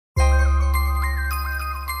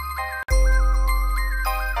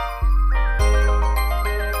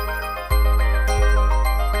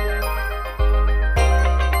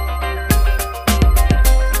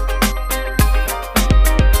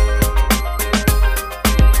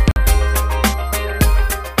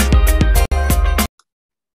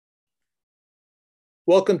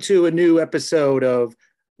Welcome to a new episode of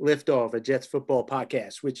Liftoff, a Jets football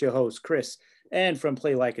podcast with your host, Chris, and from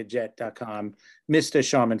playlikeajet.com, Mr.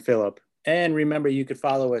 Sharman Phillip. And remember, you could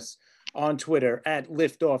follow us on Twitter at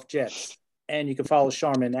LiftoffJets, and you can follow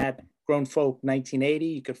Sharman at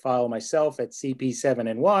GrownFolk1980. You could follow myself at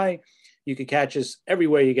CP7NY. You could catch us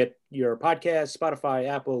everywhere you get your podcast, Spotify,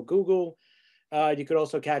 Apple, Google. You could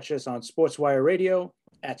also catch us on SportsWire Radio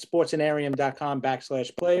at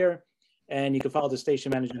sportsanarium.com/player. And you can follow the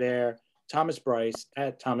station manager there, Thomas Bryce,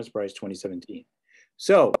 at Thomas Bryce 2017.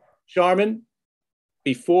 So, Sharman,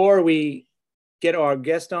 before we get our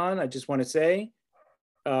guest on, I just want to say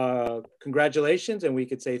congratulations, and we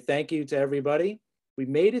could say thank you to everybody. We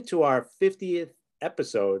made it to our 50th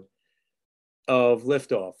episode of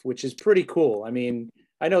Liftoff, which is pretty cool. I mean,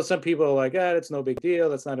 I know some people are like, it's no big deal.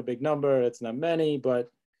 That's not a big number. It's not many. But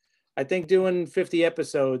I think doing 50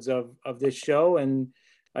 episodes of this show, and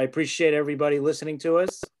I appreciate everybody listening to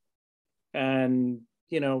us and,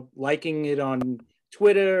 liking it on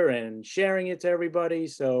Twitter and sharing it to everybody.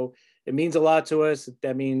 So it means a lot to us.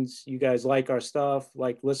 That means you guys like our stuff,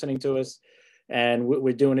 like listening to us, and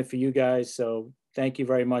we're doing it for you guys. So thank you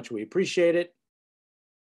very much. We appreciate it.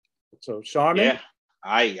 So Sharman? Yeah,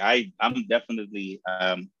 I'm definitely,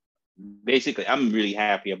 basically, I'm really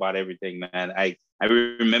happy about everything, man. I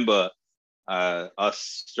remember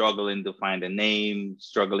us struggling to find a name,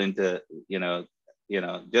 struggling to,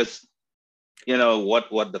 just,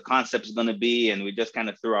 what the concept's going to be. And we just kind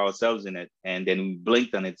of threw ourselves in it. And then we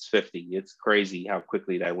blinked and it's 50. It's crazy how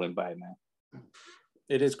quickly that went by, man.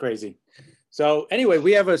 It is crazy. So anyway,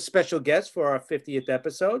 we have a special guest for our 50th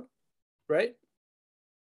episode, right?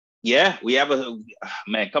 Yeah, we have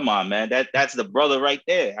man. Come on, man. That's the brother right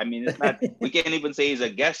there. I mean, it's not. We can't even say he's a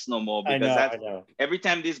guest no more because I know. Every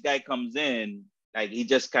time this guy comes in, like he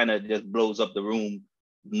just kind of just blows up the room.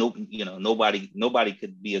 No, nobody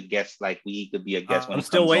could be a guest like we could be a guest. I'm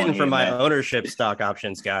still waiting for my ownership stock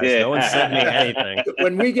options, guys. Yeah. No one sent me anything.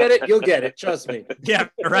 When we get it, you'll get it. Trust me. Yeah,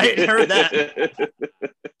 right. Heard that.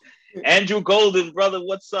 Andrew Golden, brother,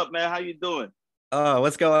 what's up, man? How you doing? Oh,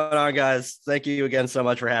 what's going on, guys? Thank you again so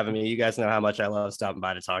much for having me. You guys know how much I love stopping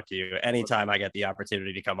by to talk to you. Anytime I get the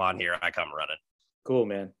opportunity to come on here, I come running. Cool,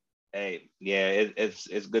 man. Hey, yeah,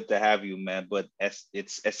 it's good to have you, man. But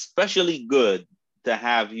it's especially good to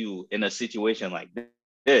have you in a situation like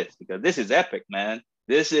this because this is epic, man.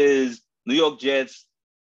 This is New York Jets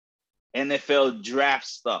NFL draft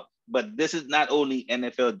stuff. But this is not only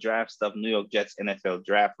NFL draft stuff, New York Jets NFL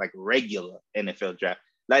draft, like regular NFL draft.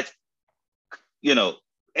 Like,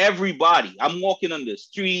 everybody. I'm walking on the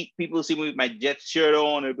street. People see me with my Jets shirt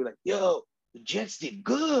on. They'll be like, yo, the Jets did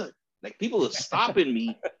good. Like, people are stopping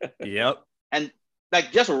me. Yep. And,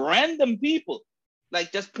 like, just random people,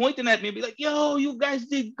 like, just pointing at me and be like, yo, you guys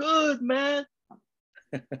did good, man.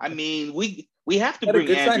 I mean, we have to bring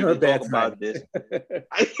Andrew to talk about this.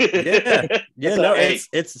 Yeah. No,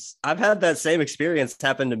 it's. I've had that same experience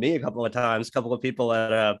happen to me a couple of times. A couple of people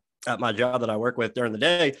at my job that I work with during the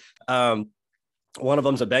day. One of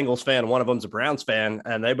them's a Bengals fan, one of them's a Browns fan,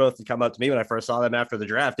 and they both come up to me when I first saw them after the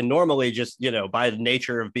draft. And normally, just by the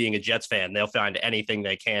nature of being a Jets fan, they'll find anything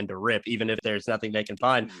they can to rip, even if there's nothing they can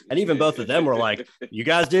find. And even both of them were like, "You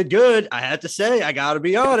guys did good." I had to say, I got to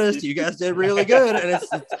be honest, you guys did really good. And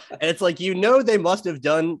it's like they must have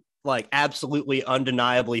done like absolutely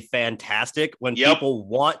undeniably fantastic when people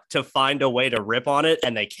want to find a way to rip on it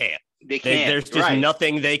and they can't. There's just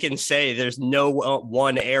nothing they can say. There's no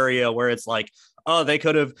one area where it's like, oh, they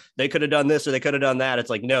could have done this or they could have done that. It's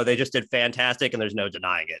like, no, they just did fantastic and there's no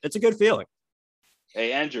denying it. It's a good feeling.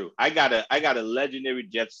 Hey, Andrew, I got a legendary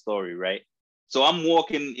Jet story, right? So I'm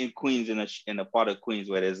walking in Queens in a part of Queens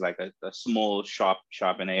where there's like a small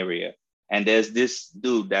shopping area. And there's this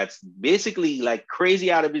dude that's basically like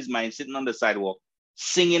crazy out of his mind, sitting on the sidewalk,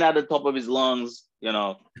 singing at the top of his lungs,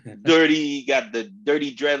 dirty, got the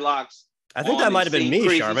dirty dreadlocks. I think that might have been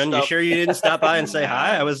me, Sharman. You sure you didn't stop by and say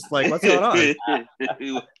hi? I was like, what's going on?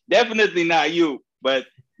 Definitely not you. But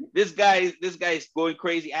this guy is going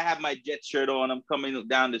crazy. I have my Jet shirt on. I'm coming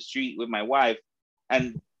down the street with my wife.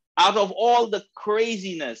 And out of all the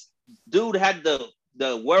craziness, dude had the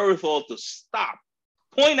wherewithal to stop,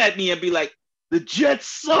 point at me and be like, the Jets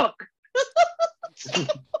suck.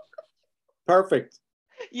 Perfect.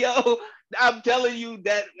 Yo, I'm telling you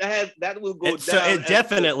that will go down. So it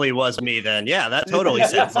definitely was me then. Yeah, that totally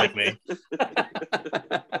sounds like me.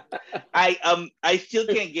 I still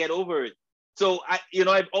can't get over it. So I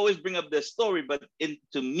always bring up this story, but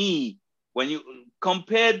to me, when you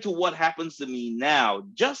compared to what happens to me now,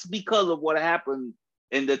 just because of what happened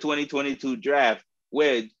in the 2022 draft,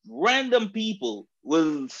 where random people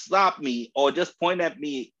will stop me or just point at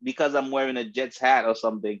me because I'm wearing a Jets hat or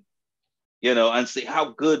something, and say how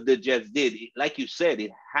good the Jets did. Like you said,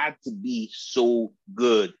 it had to be so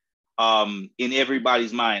good in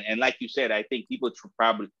everybody's mind. And like you said, I think people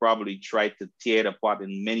probably tried to tear it apart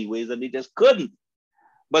in many ways, and they just couldn't.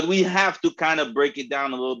 But we have to kind of break it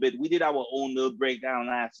down a little bit. We did our own little breakdown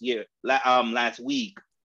last week,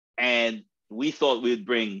 and we thought we'd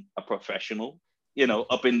bring a professional,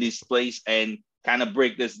 up in this place and kind of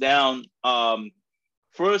break this down.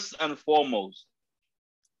 First and foremost,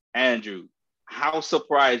 Andrew, how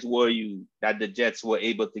surprised were you that the Jets were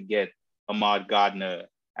able to get Ahmad Gardner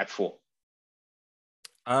at 4?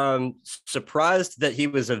 Surprised that he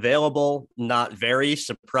was available, not very.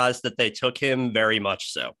 Surprised that they took him, very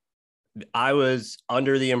much so. I was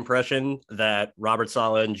under the impression that Robert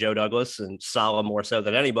Saleh and Joe Douglas, and Saleh more so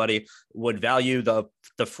than anybody, would value the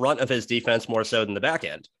front of his defense more so than the back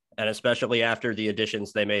end. And especially after the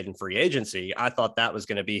additions they made in free agency, I thought that was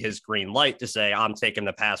going to be his green light to say, I'm taking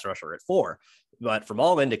the pass rusher at 4. But from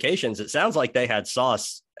all indications, it sounds like they had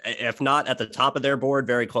Sauce, if not at the top of their board,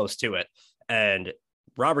 very close to it. And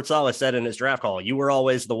Robert Saleh said in his draft call, you were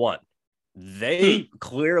always the one. They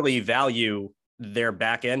clearly value their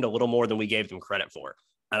back end a little more than we gave them credit for.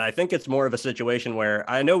 And I think it's more of a situation where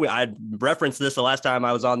I know I referenced this the last time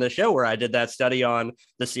I was on this show where I did that study on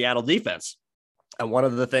the Seattle defense. And one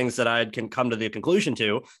of the things that I can come to the conclusion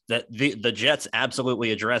to that the Jets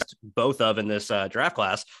absolutely addressed both of in this draft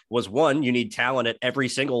class was, one, you need talent at every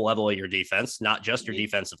single level of your defense, not just your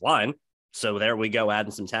defensive line. So there we go,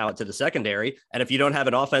 adding some talent to the secondary. And if you don't have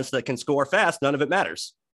an offense that can score fast, none of it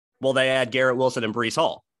matters. Well, they add Garrett Wilson and Breece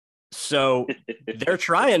Hall. So they're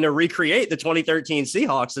trying to recreate the 2013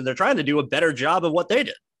 Seahawks, and they're trying to do a better job of what they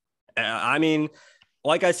did. I mean,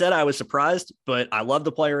 like I said, I was surprised, but I love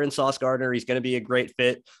the player in Sauce Gardner. He's going to be a great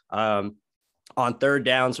fit on third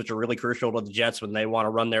downs, which are really crucial to the Jets when they want to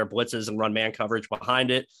run their blitzes and run man coverage behind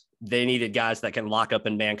it. They needed guys that can lock up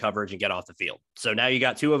in man coverage and get off the field. So now you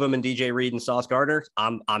got two of them in DJ Reed and Sauce Gardner.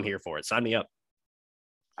 I'm here for it. Sign me up.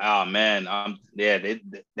 Oh man,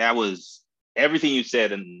 that was everything you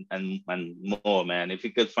said and more, man. If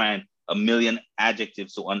you could find a million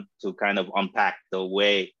adjectives to kind of unpack the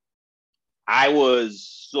way I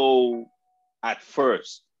was so at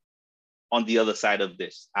first on the other side of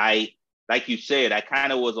this. Like you said, I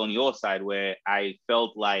kind of was on your side where I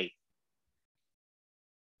felt like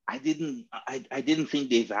I didn't think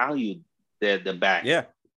they valued the back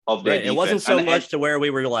of their defense. It wasn't so much to where we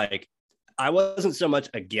were like, I wasn't so much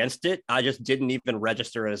against it. I just didn't even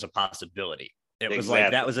register it as a possibility. It was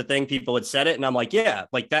like, that was a thing. People had said it. And I'm like, yeah,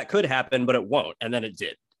 like that could happen, but it won't. And then it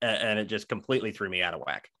did. And it just completely threw me out of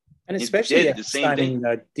whack. And especially signing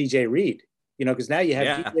DJ Reed, because now you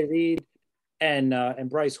have DJ Reed and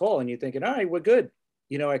Bryce Hall, and you're thinking, all right, we're good,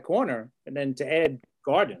 at corner. And then to add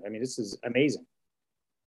Gardner, I mean, this is amazing.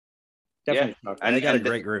 Definitely. Yeah. And they got a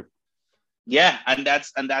great group. Yeah, and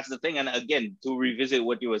that's the thing. And again, to revisit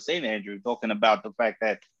what you were saying, Andrew, talking about the fact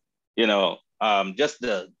that, just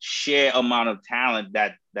the sheer amount of talent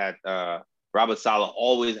that Robert Saleh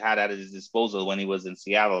always had at his disposal when he was in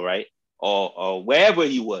Seattle, right? Or wherever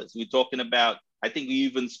he was. We're talking about, I think we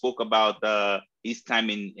even spoke about his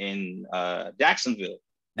time in Jacksonville.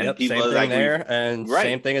 And people same thing there, and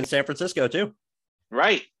same thing in San Francisco too.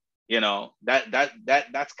 Right.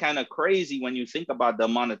 That's kind of crazy when you think about the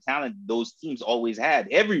amount of talent those teams always had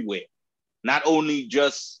everywhere, not only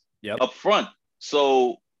just up front.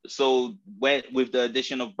 So with the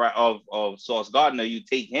addition of Sauce Gardner, you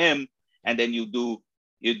take him, and then you do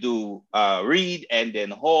Reed, and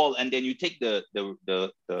then Hall, and then you take the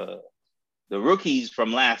rookies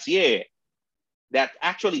from last year that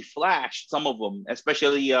actually flashed, some of them,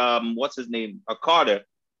 especially what's his name, Carter.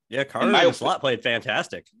 Yeah, Carter in the slot played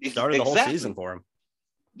fantastic. Started the whole season for him.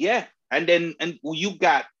 Yeah, and you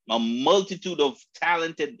got a multitude of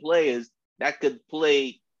talented players that could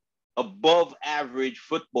play above average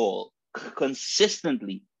football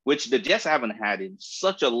consistently, which the Jets haven't had in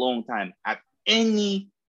such a long time at any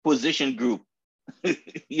position group.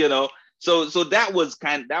 So that was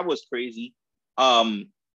crazy, and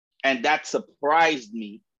that surprised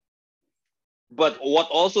me. But what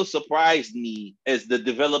also surprised me is the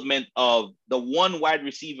development of the one wide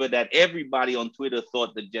receiver that everybody on Twitter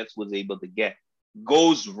thought the Jets was able to get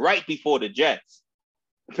goes right before the Jets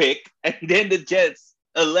pick, and then the Jets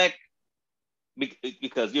elect,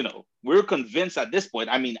 because we're convinced at this point,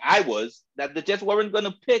 I mean I was, that the Jets weren't going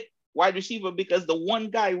to pick wide receiver because the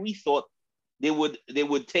one guy we thought they would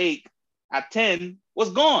take at 10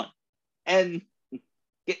 was gone. And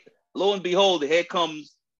lo and behold, here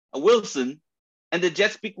comes a Wilson, and the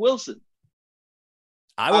Jets pick Wilson.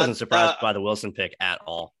 I wasn't surprised by the Wilson pick at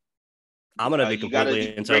all. I'm going to be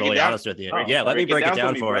completely and totally honest with you. Yeah, let me break it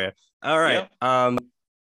down for you. All right. Yeah.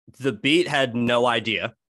 The beat had no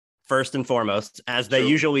idea, first and foremost, as they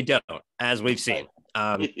usually don't, as we've seen.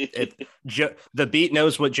 The beat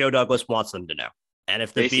knows what Joe Douglas wants them to know. And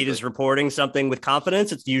if the beat is reporting something with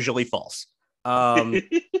confidence, it's usually false.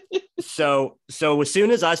 So as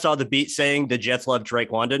soon as I saw the beat saying the Jets love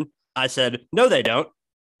Drake London, I said, no, they don't.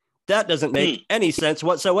 That doesn't make any sense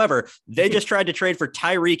whatsoever. They just tried to trade for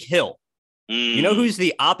Tyreek Hill. You know who's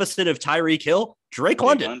the opposite of Tyreek Hill? Drake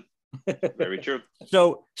London. Very true.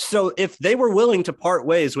 So if they were willing to part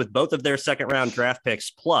ways with both of their second round draft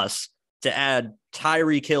picks plus to add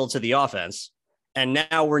Tyreek Hill to the offense, and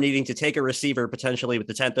now we're needing to take a receiver potentially with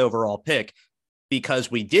the 10th overall pick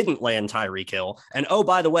because we didn't land Tyreek Hill. And oh,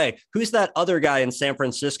 by the way, who's that other guy in San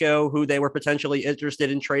Francisco who they were potentially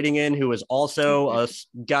interested in trading in, who is also a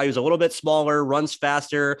guy who's a little bit smaller, runs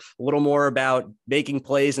faster, a little more about making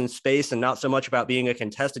plays in space and not so much about being a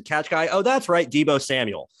contested catch guy? Oh, that's right, Deebo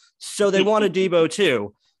Samuel. So they wanted Deebo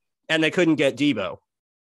too, and they couldn't get Deebo.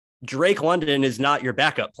 Drake London is not your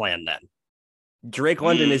backup plan then. Drake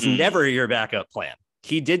London is never your backup plan.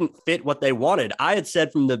 He didn't fit what they wanted. I had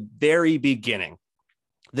said from the very beginning,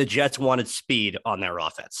 the Jets wanted speed on their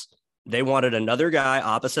offense. They wanted another guy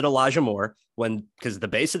opposite Elijah Moore because the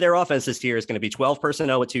base of their offense this year is going to be 12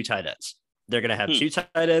 personnel with 2 tight ends. They're going to have 2 tight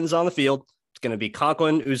ends on the field. It's going to be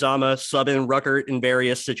Conklin, Uzama, Subin, Ruckert in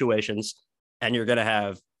various situations. And you're going to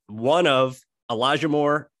have one of Elijah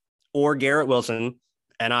Moore or Garrett Wilson,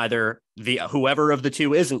 and either whoever of the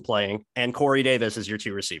 2 isn't playing, and Corey Davis as your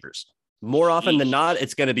 2 receivers. More often than not,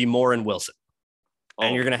 it's going to be Moore and Wilson.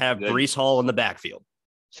 And you're going to have Breece Hall in the backfield.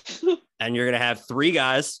 And you're going to have 3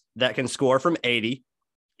 guys that can score from 80.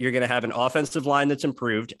 You're going to have an offensive line that's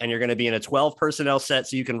improved, and you're going to be in a 12 personnel set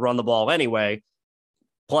so you can run the ball anyway.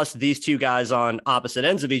 Plus these 2 guys on opposite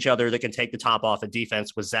ends of each other that can take the top off of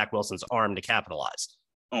defense with Zach Wilson's arm to capitalize.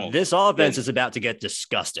 This offense is about to get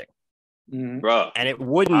disgusting. Bro. And it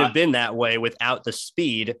wouldn't have been that way without the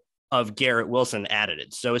speed of Garrett Wilson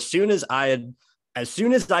added. So as soon as I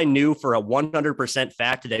knew for a 100%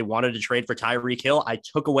 fact that they wanted to trade for Tyreek Hill, I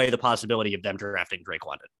took away the possibility of them drafting Drake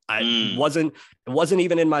London. It wasn't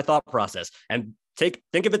even in my thought process. And think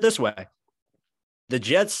of it this way. The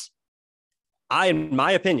Jets, in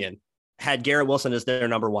my opinion, had Garrett Wilson as their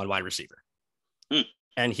number 1 wide receiver.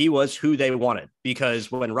 And he was who they wanted,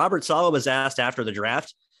 because when Robert Saleh was asked after the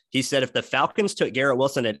draft, he said if the Falcons took Garrett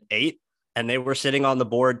Wilson at 8 and they were sitting on the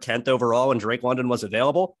board 10th overall and Drake London was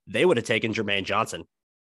available, they would have taken Jermaine Johnson.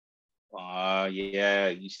 Yeah,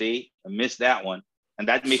 you see, I missed that one. And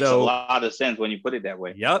that makes a lot of sense when you put it that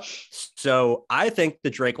way. Yep. So I think the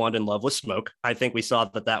Drake London love was smoke. I think we saw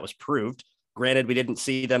that was proved. Granted, we didn't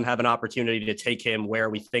see them have an opportunity to take him where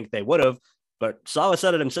we think they would have, but Saleh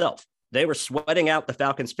said it himself. They were sweating out the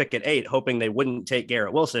Falcons pick at 8, hoping they wouldn't take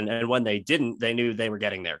Garrett Wilson. And when they didn't, they knew they were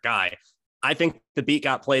getting their guy. I think the beat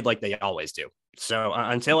got played like they always do. So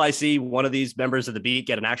until I see one of these members of the beat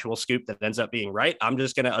get an actual scoop that ends up being right, I'm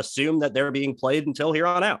just going to assume that they're being played until here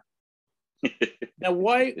on out. Now,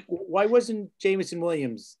 why wasn't Jameson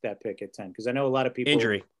Williams that pick at 10? Because I know a lot of people...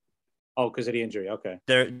 Injury. Oh, because of the injury. Okay.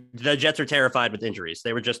 The Jets are terrified with injuries.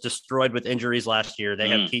 They were just destroyed with injuries last year. They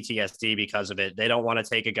have PTSD because of it. They don't want to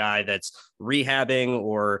take a guy that's rehabbing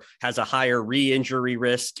or has a higher re-injury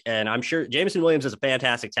risk. And I'm sure Jameson Williams is a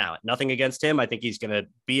fantastic talent. Nothing against him. I think he's going to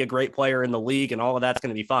be a great player in the league and all of that's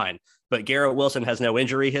going to be fine. But Garrett Wilson has no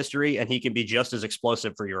injury history and he can be just as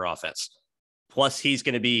explosive for your offense. Plus, he's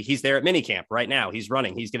there at minicamp right now. He's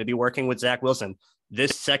running. He's going to be working with Zach Wilson.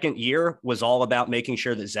 This second year was all about making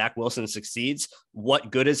sure that Zach Wilson succeeds. What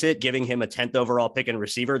good is it giving him a 10th overall pick and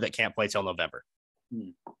receiver that can't play till November?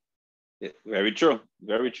 Very true.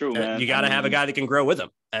 Very true, man. You got to have a guy that can grow with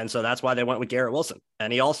him. And so that's why they went with Garrett Wilson.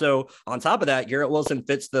 And he also, on top of that, Garrett Wilson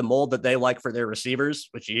fits the mold that they like for their receivers,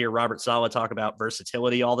 which you hear Robert Saleh talk about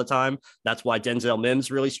versatility all the time. That's why Denzel Mims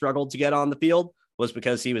really struggled to get on the field, was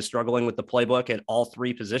because he was struggling with the playbook at all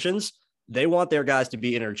 3 positions. They want their guys to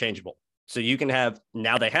be interchangeable. So you can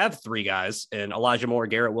they have 3 guys in Elijah Moore,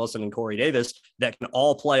 Garrett Wilson, and Corey Davis that can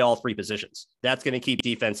all play all 3 positions. That's going to keep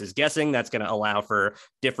defenses guessing. That's going to allow for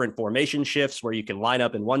different formation shifts where you can line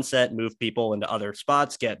up in one set, move people into other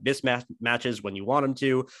spots, get mismatches when you want them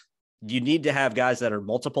to. You need to have guys that are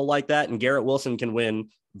multiple like that. And Garrett Wilson can win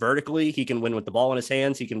vertically. He can win with the ball in his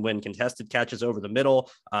hands. He can win contested catches over the middle,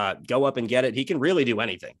 go up and get it. He can really do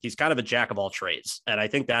anything. He's kind of a jack of all trades. And I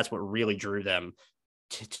think that's what really drew them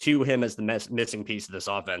to him as the missing piece of this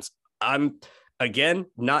offense. I'm, again,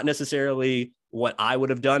 not necessarily what I would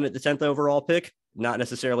have done at the 10th overall pick, Not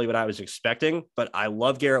necessarily what I was expecting, but I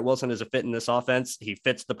love Garrett Wilson as a fit in this offense. He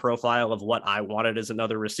fits the profile of what I wanted as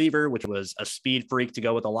another receiver, which was a speed freak to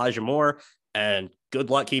go with Elijah Moore. And good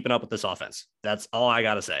luck keeping up with this offense. That's all I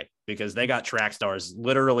got to say, because they got track stars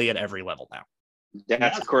literally at every level now.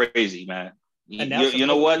 That's crazy, man. You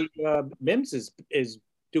know what? Mims is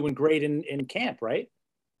doing great in camp, right?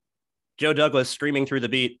 Joe Douglas screaming through the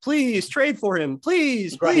beat, please trade for him.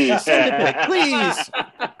 Please send a pick, please.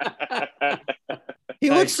 He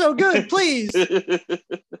looks so good, please.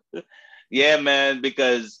 Yeah, man,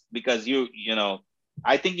 because you know,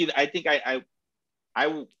 I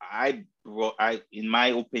in my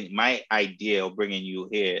opinion, my idea of bringing you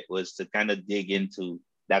here was to kind of dig into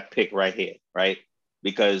that pick right here, right?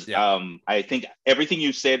 Because I think everything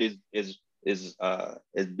you said is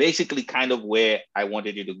basically kind of where I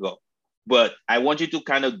wanted you to go. But I want you to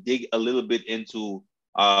kind of dig a little bit into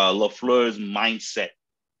LaFleur's mindset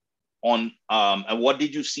on and what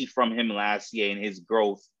did you see from him last year in his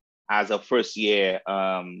growth as a first year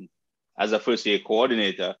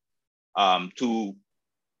coordinator to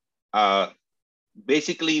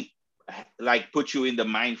basically like put you in the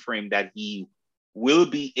mind frame that he will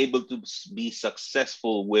be able to be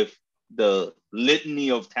successful with the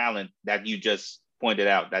litany of talent that you just pointed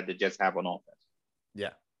out that the Jets have on offense.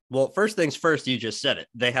 Yeah. Well, first things first, you just said it.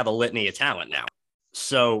 They have a litany of talent now.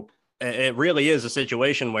 So it really is a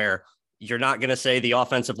situation where you're not going to say the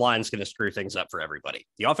offensive line is going to screw things up for everybody.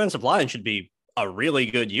 The offensive line should be a really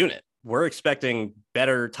good unit. We're expecting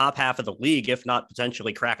better top half of the league, if not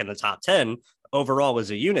potentially cracking the top 10 overall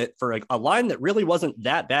as a unit for a line that really wasn't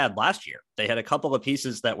that bad last year. They had a couple of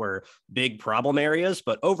pieces that were big problem areas,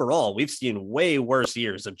 but overall, we've seen way worse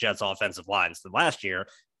years of Jets offensive lines than last year,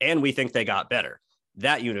 and we think they got better.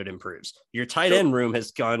 That unit improves. Your tight end room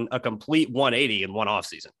has gone a complete 180 in one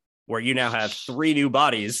offseason, where you now have 3 new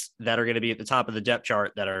bodies that are going to be at the top of the depth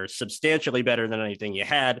chart that are substantially better than anything you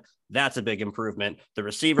had. That's a big improvement. The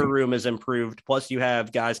receiver room is improved. Plus you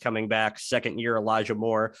have guys coming back, second year Elijah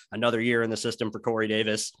Moore, another year in the system for Corey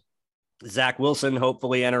Davis. Zach Wilson,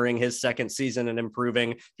 hopefully entering his second season and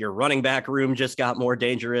improving. Your running back room just got more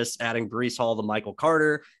dangerous, adding Breece Hall to Michael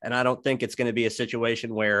Carter. And I don't think it's going to be a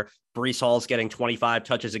situation where Breece Hall's getting 25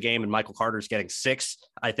 touches a game and Michael Carter's getting 6.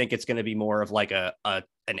 I think it's going to be more of like a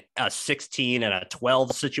 16 and a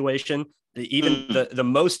 12 situation. Even the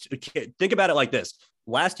most, think about it like this.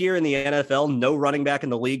 Last year in the NFL, no running back in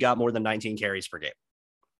the league got more than 19 carries per game.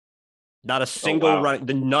 Not a single run,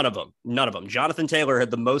 none of them. Jonathan Taylor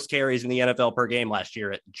had the most carries in the NFL per game last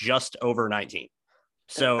year at just over 19.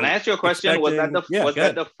 So can I ask you a question? Was that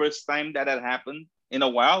the first time that had happened in a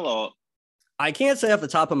while, or? I can't say off the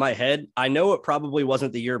top of my head. I know it probably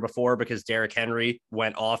wasn't the year before because Derrick Henry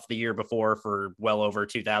went off the year before for well over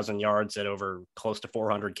 2,000 yards at over close to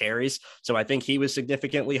 400 carries. So I think he was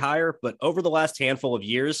significantly higher. But over the last handful of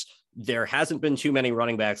years, there hasn't been too many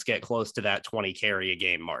running backs get close to that 20 carry a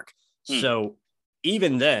game mark. So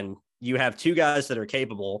even then, you have 2 guys that are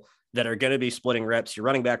capable that are going to be splitting reps. Your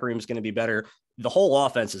running back room is going to be better. The whole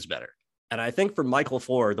offense is better. And I think for Michael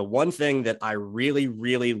LaFleur, the one thing that I really,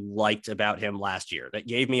 really liked about him last year that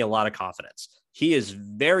gave me a lot of confidence, he is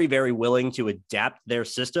very, very willing to adapt their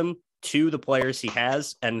system to the players he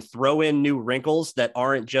has and throw in new wrinkles that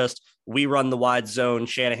aren't just we run the wide zone,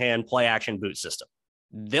 Shanahan play action boot system.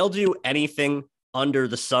 They'll do anything under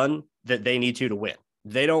the sun that they need to win.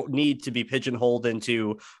 They don't need to be pigeonholed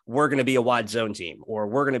into we're going to be a wide zone team or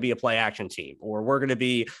we're going to be a play action team or we're going to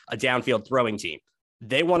be a downfield throwing team.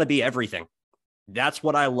 They want to be everything. That's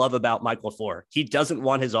what I love about Michael LaFleur. He doesn't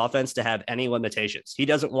want his offense to have any limitations. He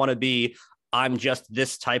doesn't want to be, I'm just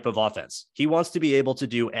this type of offense. He wants to be able to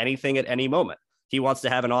do anything at any moment. He wants to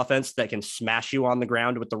have an offense that can smash you on the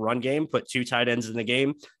ground with the run game, put 2 tight ends in the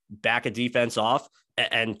game, back a defense off,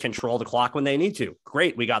 and control the clock when they need to.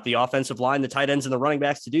 Great. We got the offensive line, the tight ends, and the running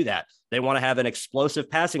backs to do that. They want to have an explosive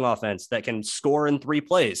passing offense that can score in 3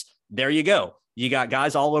 plays. There you go. You got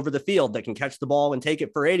guys all over the field that can catch the ball and take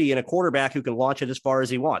it for 80 and a quarterback who can launch it as far as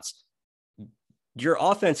he wants. Your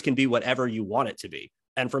offense can be whatever you want it to be.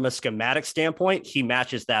 And from a schematic standpoint, he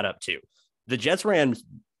matches that up too. The Jets ran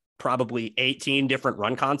probably 18 different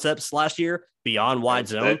run concepts last year beyond wide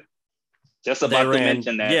zone. Just about to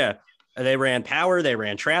mention that. Yeah. They ran power, they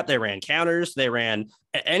ran trap, they ran counters, they ran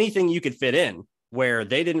anything you could fit in, where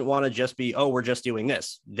they didn't want to just be, oh, we're just doing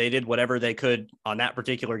this. They did whatever they could on that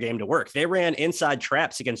particular game to work. They ran inside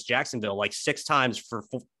traps against Jacksonville like 6 times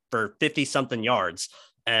for 50 something yards.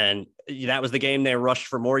 And that was the game they rushed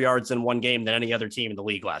for more yards in one game than any other team in the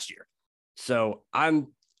league last year. So I'm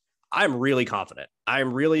really confident.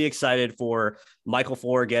 I'm really excited for Michael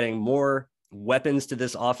LaFleur getting more weapons to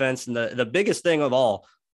this offense. And the biggest thing of all,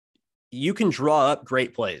 you can draw up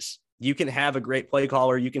great plays. You can have a great play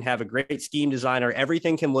caller. You can have a great scheme designer.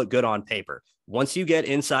 Everything can look good on paper. Once you get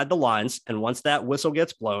inside the lines and once that whistle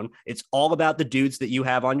gets blown, it's all about the dudes that you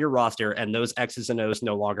have on your roster, and those X's and O's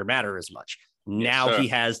no longer matter as much. Now he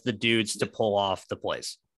has the dudes to pull off the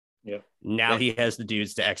plays. Yep. Now he has the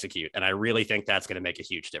dudes to execute. And I really think that's going to make a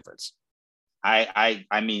huge difference. I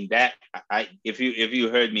mean that if you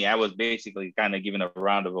heard me, I was basically kind of giving a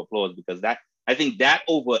round of applause because I think that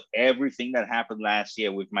over everything that happened last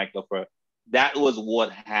year with Mike LaFleur, that was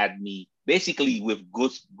what had me basically with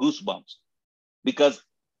goosebumps. Because,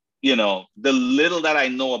 you know, the little that I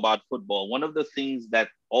know about football, one of the things that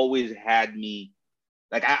always had me,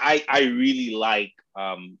 like I really like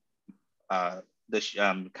Kyle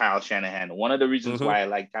Shanahan. One of the reasons why I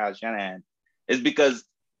like Kyle Shanahan is because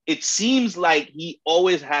it seems like he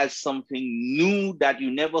always has something new that you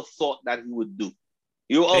never thought that he would do.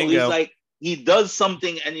 You always like, he does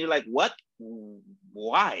something and you're like, what?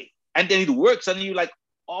 Why? And then it works and you're like,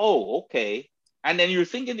 oh, okay. And then you're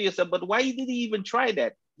thinking to yourself, but why did he even try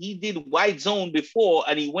that? He did wide zone before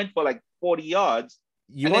and he went for like 40 yards.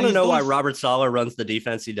 You want to know why Robert Saleh runs the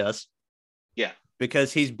defense he does? Yeah.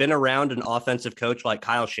 Because he's been around an offensive coach like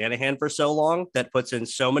Kyle Shanahan for so long that puts in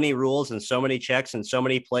so many rules and so many checks and so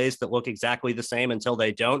many plays that look exactly the same until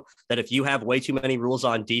they don't, that if you have way too many rules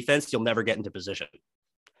on defense, you'll never get into position.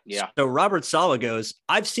 Yeah. So Robert Saleh goes,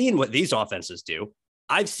 I've seen what these offenses do.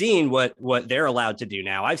 I've seen what they're allowed to do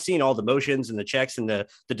now. I've seen all the motions and the checks and the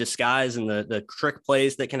disguise and the trick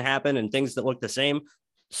plays that can happen and things that look the same.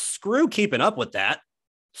 Screw keeping up with that.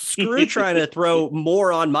 Screw trying to throw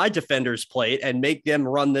more on my defender's plate and make them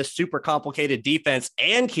run this super complicated defense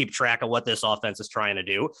and keep track of what this offense is trying to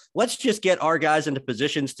do. Let's just get our guys into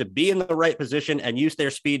positions to be in the right position and use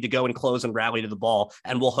their speed to go and close and rally to the ball,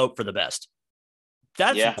 and we'll hope for the best.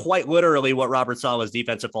 That's quite literally what Robert Saleh's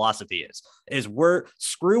defensive philosophy is we're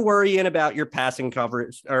screw worrying about your passing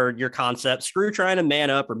coverage or your concept, screw trying to man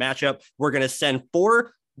up or match up. We're going to send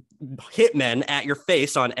 4 hitmen at your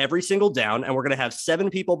face on every single down, and we're going to have 7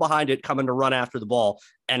 people behind it coming to run after the ball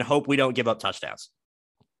and hope we don't give up touchdowns.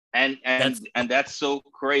 And that's so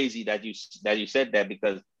crazy that you said that,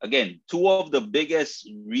 because again, 2 of the biggest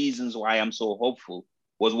reasons why I'm so hopeful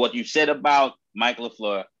was what you said about Mike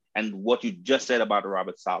LaFleur and what you just said about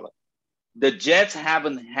Robert Saleh. The Jets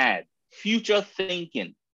haven't had future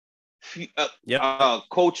thinking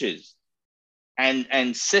coaches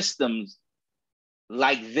and systems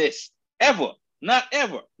like this ever. Not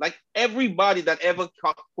ever. Like everybody that ever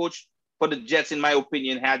coached for the Jets, in my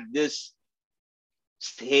opinion, had this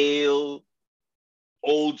stale,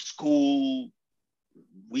 old school,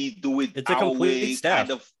 we do it. It's a complete staff.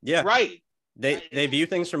 Kind of, yeah. Right. They view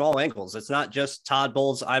things from all angles. It's not just Todd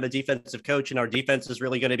Bowles, I'm a defensive coach and our defense is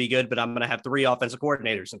really going to be good, but I'm going to have 3 offensive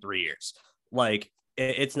coordinators in 3 years. Like,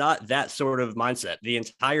 it's not that sort of mindset. The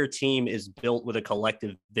entire team is built with a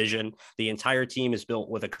collective vision. The entire team is built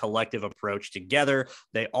with a collective approach together.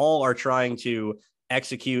 They all are trying to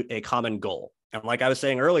execute a common goal. And like I was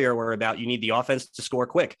saying earlier, you need the offense to score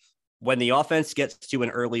quick. When the offense gets to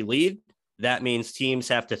an early lead, that means teams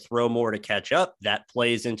have to throw more to catch up. That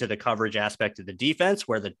plays into the coverage aspect of the defense,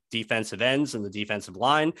 where the defensive ends and the defensive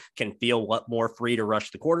line can feel more free to rush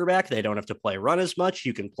the quarterback. They don't have to play run as much.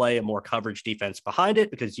 You can play a more coverage defense behind it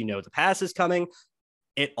because you know the pass is coming.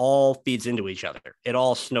 It all feeds into each other. It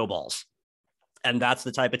all snowballs. And that's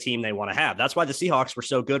the type of team they want to have. That's why the Seahawks were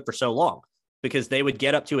so good for so long, because they would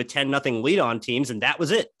get up to a 10-0 lead on teams, and that was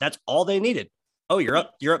it. That's all they needed. Oh, you're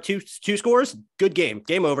up 2 scores? Good game.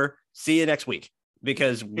 Game over. See you next week,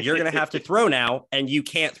 because you're going to have to throw now and you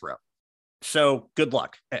can't throw. So good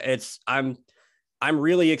luck. I'm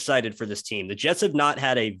really excited for this team. The Jets have not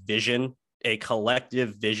had a vision, a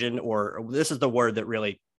collective vision, or this is the word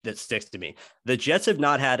that sticks to me. The Jets have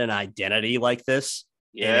not had an identity like this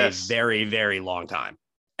in a very, very long time.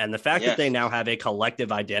 And the fact that they now have a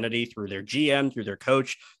collective identity through their GM, through their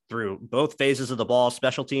coach, through both phases of the ball,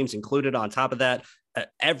 special teams included on top of that,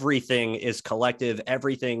 everything is collective.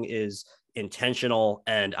 Everything is intentional.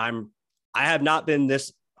 And I have not been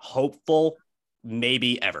this hopeful,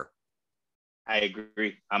 maybe ever. I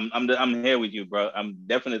agree. I'm here with you, bro. I'm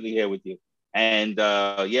definitely here with you. And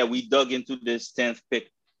we dug into this 10th pick,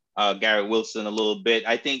 Garrett Wilson, a little bit.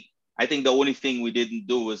 I think the only thing we didn't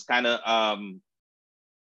do was kind of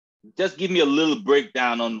just give me a little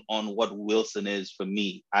breakdown on what Wilson is for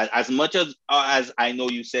me. As much as I know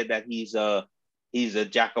you said that he's a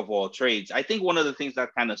jack of all trades, I think one of the things that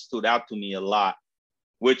kind of stood out to me a lot,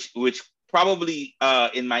 which probably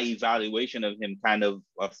in my evaluation of him kind of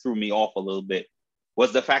threw me off a little bit,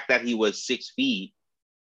 was the fact that he was 6 feet.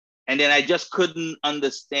 And then I just couldn't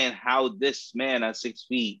understand how this man at 6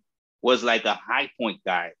 feet was like a high point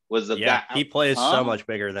guy. Was the guy. He plays so much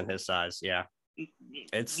bigger than his size. Yeah.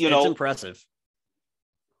 It's impressive.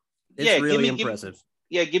 It's really impressive.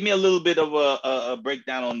 Give me a little bit of a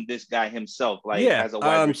breakdown on this guy himself. Like, as a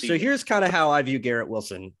wide receiver. So here's kind of how I view Garrett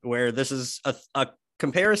Wilson, where this is a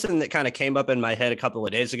comparison that kind of came up in my head a couple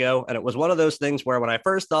of days ago. And it was one of those things where when I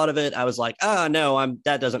first thought of it, I was like, no,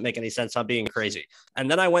 that doesn't make any sense. I'm being crazy. And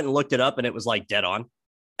then I went and looked it up and it was like dead on.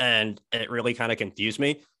 And it really kind of confused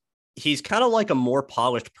me. He's kind of like a more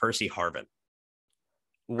polished Percy Harvin.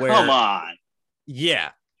 Come on.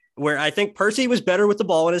 Yeah. Where I think Percy was better with the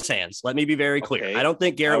ball in his hands. Let me be very clear. Okay. I don't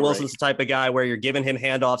think Garrett Wilson's the type of guy where you're giving him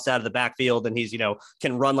handoffs out of the backfield and he's,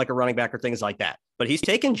 can run like a running back or things like that. But he's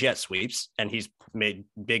taken jet sweeps and he's made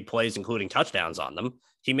big plays, including touchdowns on them.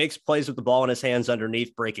 He makes plays with the ball in his hands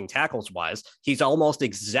underneath, breaking tackles wise. He's almost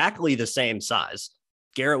exactly the same size.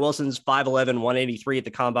 Garrett Wilson's 5'11", 183 at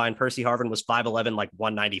the combine. Percy Harvin was 5'11", like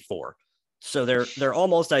 194. So they're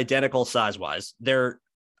almost identical size-wise. Their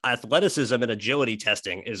athleticism and agility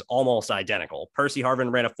testing is almost identical. Percy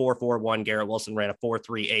Harvin ran a 4.41. Garrett Wilson ran a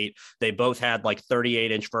 4.38. They both had like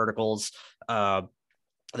 38-inch verticals. Their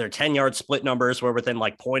 10-yard split numbers were within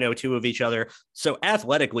like 0.02 of each other. So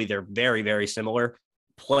athletically, they're very, very similar.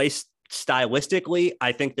 Place stylistically,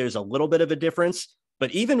 I think there's a little bit of a difference.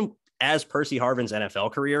 But even as Percy Harvin's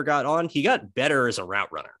NFL career got on, he got better as a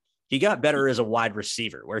route runner. He got better as a wide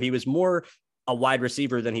receiver, where he was more a wide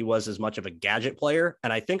receiver than he was as much of a gadget player.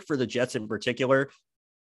 And I think for the Jets in particular,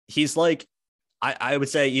 he's like, I would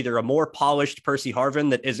say either a more polished Percy Harvin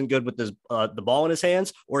that isn't good with the ball in his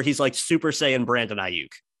hands, or he's like Super Saiyan Brandon Ayuk.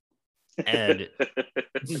 And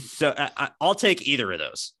so I'll take either of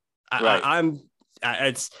those. Right.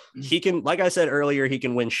 He can, like I said earlier, he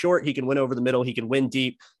can win short, he can win over the middle, he can win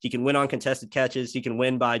deep, he can win on contested catches, he can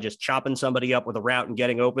win by just chopping somebody up with a route and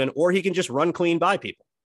getting open, or he can just run clean by people.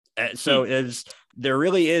 So there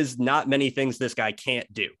really is not many things this guy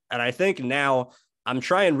can't do. And I think now I'm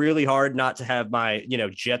trying really hard not to have my,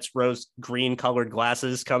 Jets rose green colored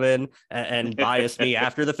glasses come in and bias me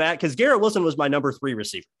after the fact, because Garrett Wilson was my number 3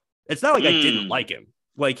 receiver. It's not like I didn't like him.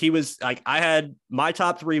 Like he was like, I had my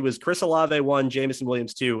top 3 was Chris Olave 1, Jameson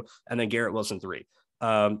Williams 2, and then Garrett Wilson 3.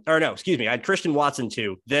 I had Christian Watson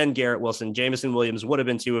 2, then Garrett Wilson. Jameson Williams would have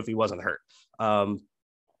been 2 if he wasn't hurt.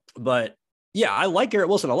 But yeah, I like Garrett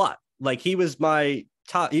Wilson a lot. Like he was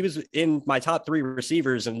in my top 3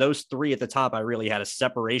 receivers, and those 3 at the top, I really had a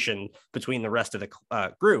separation between the rest of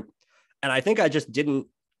the group. And I think I just didn't,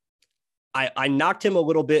 I knocked him a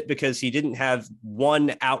little bit because he didn't have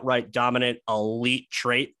one outright dominant elite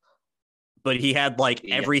trait, but he had like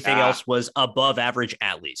everything else was above average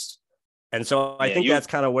at least. And so I think that's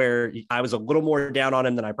kind of where I was a little more down on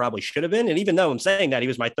him than I probably should have been. And even though I'm saying that, he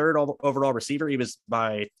was my 3rd overall receiver, he was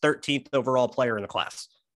my 13th overall player in the class.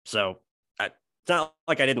 So it's not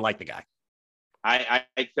like I didn't like the guy. I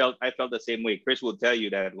felt the same way. Chris will tell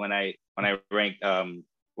you that when I ranked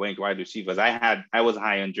wide receivers, I was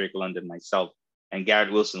high on Drake London myself, and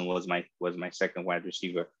Garrett Wilson was my 2nd wide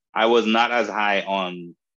receiver. I was not as high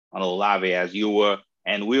on Olave as you were,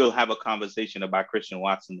 and we'll have a conversation about Christian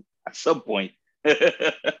Watson at some point.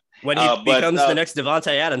 When he becomes the next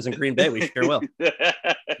Devontae Adams in Green Bay, we sure will.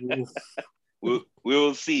 We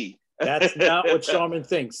will see. That's not what Sharman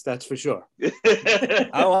thinks. That's for sure.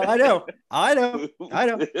 Oh, I know.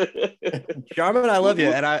 Sharman, I love you,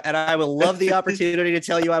 and I will love the opportunity to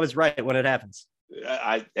tell you I was right when it happens.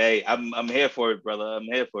 I'm here for it, brother. I'm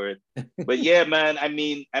here for it. But yeah, man. I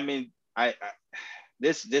mean,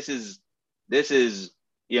 this is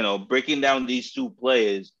breaking down these 2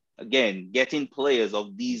 players again, getting players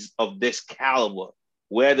of this caliber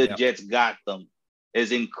where the Jets got them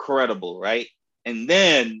is incredible, right? And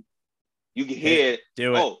then you hear,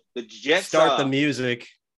 the Jets start the music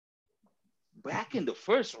back in the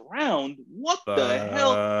 1st round. What the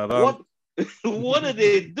hell? What are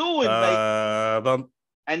they doing?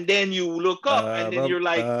 And then you look up, and then you're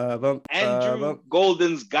like, Andrew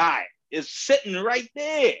Golden's guy is sitting right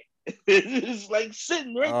there. It's like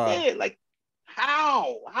sitting right there. Like,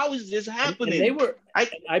 how is this happening? And they were,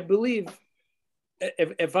 I believe,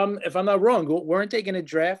 if I'm not wrong, weren't they going to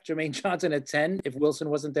draft Jermaine Johnson at 10 if Wilson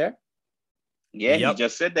wasn't there? Yeah, He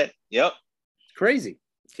just said that. Yep. Crazy.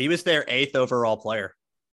 He was their 8th overall player.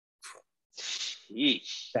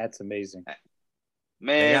 Sheesh. That's amazing.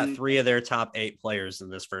 Man. They got 3 of their top 8 players in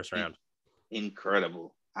this 1st round.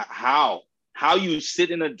 Incredible. How you sit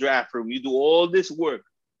in a draft room, you do all this work,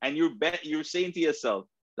 and you're saying to yourself,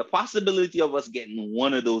 the possibility of us getting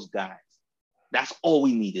one of those guys, that's all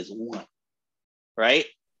we need is one. right?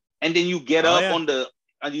 And then you get Oh, up yeah. on the,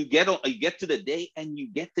 and you get to the day and you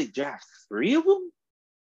get to draft 3 of them.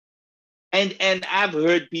 And I've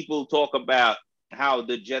heard people talk about how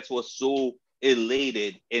the Jets were so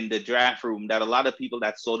elated in the draft room that a lot of people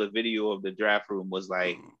that saw the video of the draft room was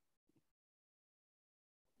like,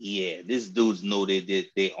 yeah, these dudes know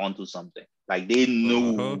they onto something. Like they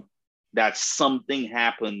knew that something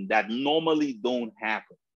happened that normally don't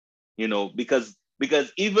happen, you know, because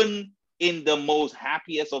even in the most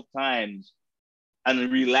happiest of times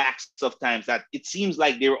and relaxed of times, that it seems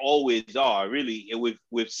like there always are. Really,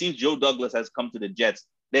 we've seen Joe Douglas has come to the Jets.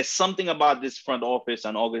 There's something about this front office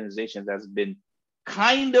and organization that's been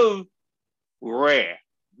kind of rare.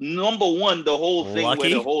 Number one, the whole thing Lucky? where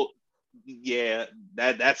the whole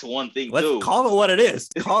that's one thing Let's too. call it what it is.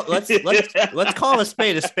 Let's call a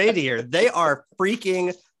spade here. They are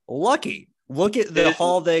freaking lucky. Look at the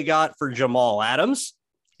haul they got for Jamal Adams,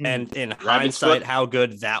 and in hindsight, how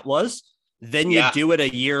good that was. Then you do it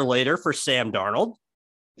a year later for Sam Darnold.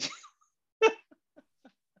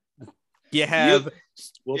 You have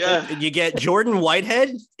you get Jordan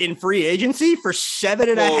Whitehead in free agency for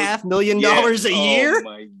 $7.5 million a year. Oh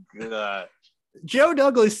my God. Joe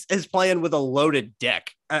Douglas is playing with a loaded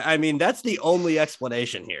deck. I mean, that's the only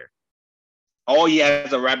explanation here. Oh, he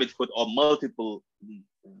has a rabbit foot or multiple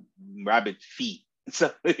rabbit feet.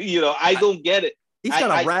 So, you know, I don't get it. He's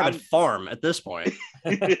got a rabbit farm at this point.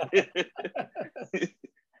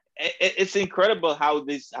 It's incredible how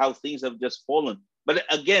things have just fallen. But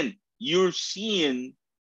again, you're seeing,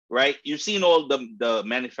 right? You're seeing all the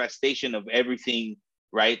manifestation of everything,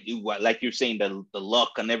 right? Like you're saying, the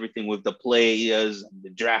luck and everything with the players,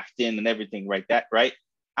 the drafting and everything, right?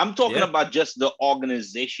 I'm talking about just the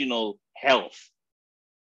organizational health.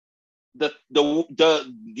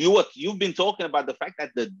 You've been talking about the fact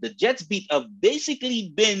that the Jets beat have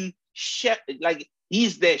basically been like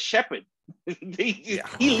he's their shepherd. He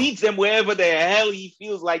leads them wherever the hell he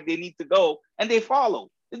feels like they need to go, and they follow.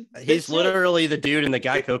 He's literally the dude in the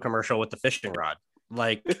Geico commercial with the fishing rod.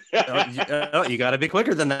 Like, you got to be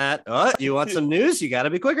quicker than that. You want some news? You got to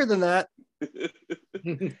be quicker than that.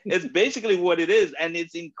 It's basically what it is, and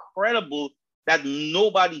it's incredible that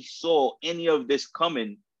nobody saw any of this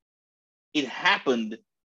coming. It happened,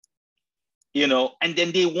 you know, and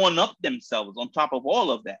then they one up themselves on top of all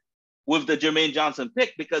of that with the Jermaine Johnson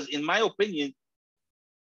pick, because in my opinion,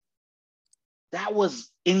 that was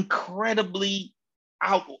incredibly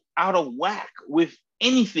out of whack with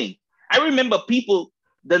anything. I remember people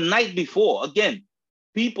the night before, again,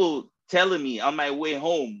 people telling me on my way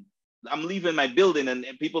home, I'm leaving my building, and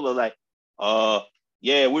people are like,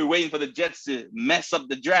 yeah, we're waiting for the Jets to mess up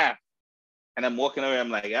the draft. And I'm walking away. I'm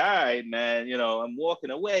like, all right, man, you know, I'm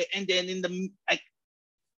walking away. And then in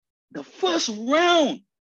the first round,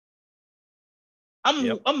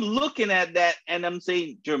 I'm looking at that and I'm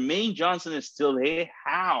saying, Jermaine Johnson is still here.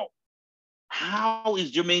 How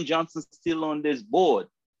is Jermaine Johnson still on this board?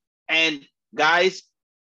 And guys,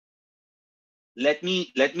 let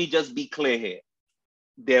me just be clear here.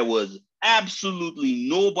 There was absolutely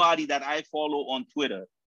nobody that I follow on Twitter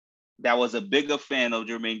that was a bigger fan of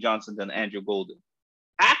Jermaine Johnson than Andrew Golden.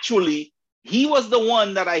 Actually, he was the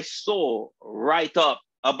one that I saw write up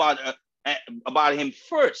about him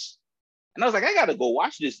first. And I was like, I got to go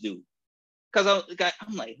watch this dude. Because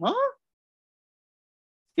I'm like, huh?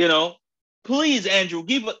 You know, please, Andrew,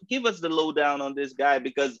 give us the lowdown on this guy,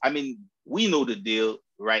 because, I mean, we know the deal,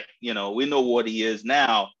 right? You know, we know what he is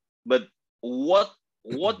now. But what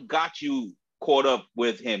got you caught up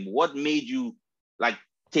with him? What made you, like,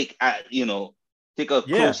 take a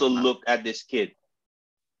closer look at this kid?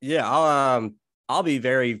 Yeah, I'll be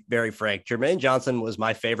very, very frank. Jermaine Johnson was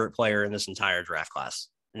my favorite player in this entire draft class.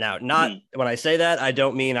 Now, when I say that, I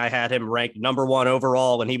don't mean I had him ranked number 1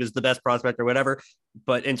 overall when he was the best prospect or whatever.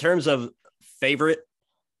 But in terms of favorite,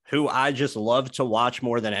 who I just loved to watch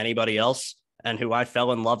more than anybody else, and who I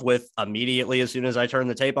fell in love with immediately as soon as I turned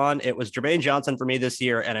the tape on, it was Jermaine Johnson for me this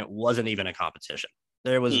year, and it wasn't even a competition.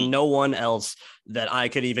 There was no one else that I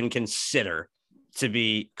could even consider to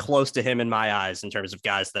be close to him in my eyes in terms of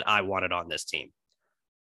guys that I wanted on this team.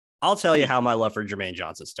 I'll tell you how my love for Jermaine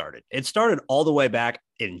Johnson started. It started all the way back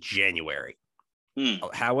in January,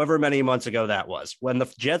 however many months ago that was, when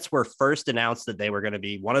the Jets were first announced that they were going to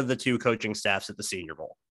be one of the 2 coaching staffs at the Senior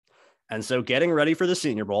Bowl. And so getting ready for the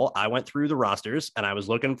Senior Bowl, I went through the rosters and I was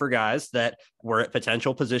looking for guys that were at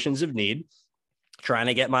potential positions of need, trying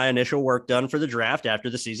to get my initial work done for the draft after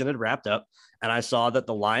the season had wrapped up. And I saw that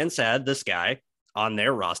the Lions had this guy on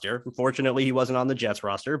their roster. Unfortunately, he wasn't on the Jets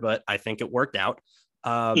roster, but I think it worked out.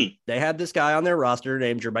 They had this guy on their roster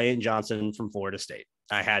named Jermaine Johnson from Florida State.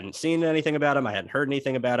 I hadn't seen anything about him. I hadn't heard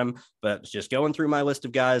anything about him, but just going through my list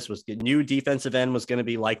of guys, was the new defensive end was going to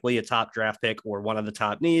be likely a top draft pick or one of the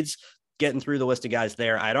top needs. Getting through the list of guys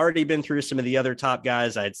there. I'd already been through some of the other top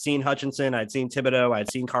guys. I'd seen Hutchinson, I'd seen Thibodeau,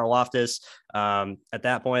 I'd seen Karlaftis. At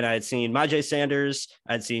that point, I had seen Myjai Sanders,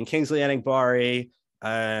 I'd seen Kingsley Enagbare,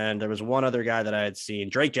 and there was one other guy that I had seen,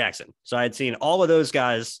 Drake Jackson. So I had seen all of those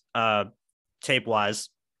guys tape-wise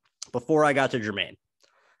before I got to Jermaine.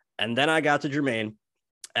 And then I got to Jermaine,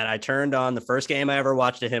 and I turned on the first game I ever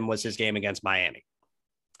watched of him was his game against Miami.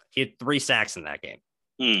 He had 3 sacks in that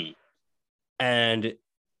game. And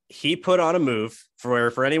he put on a move.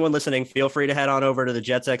 For anyone listening, feel free to head on over to the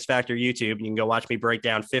Jets X Factor YouTube. You can go watch me break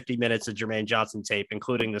down 50 minutes of Jermaine Johnson tape,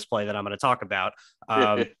 including this play that I'm going to talk about.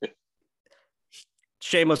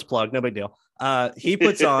 Shameless plug, no big deal. He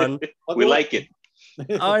puts on... We like it.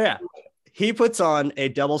 Oh, yeah. He puts on a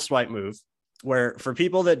double swipe move where, for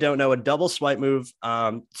people that don't know, a double swipe move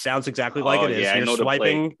sounds exactly like it is. Yeah,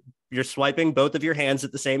 you're swiping both of your hands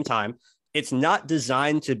at the same time. It's not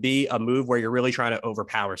designed to be a move where you're really trying to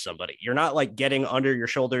overpower somebody. You're not like getting under your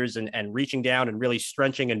shoulders and reaching down and really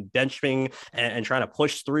stretching and benching and trying to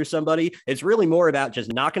push through somebody. It's really more about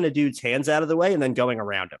just knocking a dude's hands out of the way and then going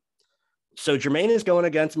around him. So Jermaine is going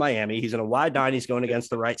against Miami. He's in a wide 9. He's going against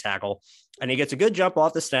the right tackle, and he gets a good jump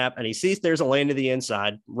off the snap, and he sees there's a lane to the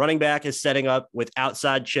inside. Running back is setting up with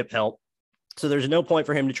outside chip help. So there's no point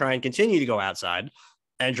for him to try and continue to go outside.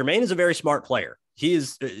 And Jermaine is a very smart player. He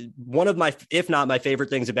is one of my, if not my favorite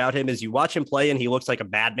things about him is you watch him play and he looks like a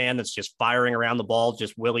madman that's just firing around the ball,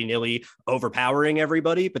 just willy-nilly overpowering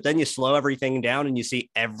everybody. But then you slow everything down and you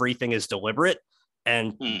see everything is deliberate.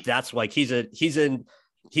 And that's like, he's an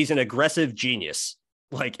aggressive genius,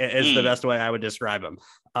 like is the best way I would describe him.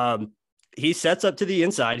 He sets up to the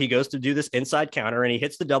inside. He goes to do this inside counter and he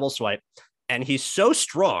hits the double swipe. And he's so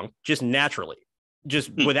strong, just naturally,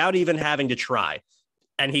 just without even having to try.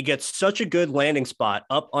 And he gets such a good landing spot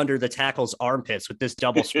up under the tackle's armpits with this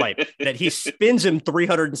double swipe that he spins him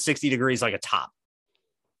 360 degrees like a top.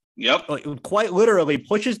 Yep. Like, quite literally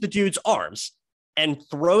pushes the dude's arms and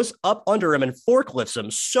throws up under him and forklifts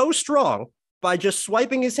him so strong by just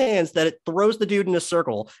swiping his hands that it throws the dude in a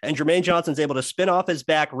circle. And Jermaine Johnson's able to spin off his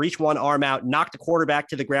back, reach one arm out, knock the quarterback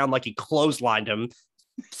to the ground like he clotheslined him.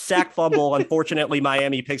 Sack fumble. Unfortunately,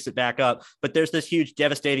 Miami picks it back up, but there's this huge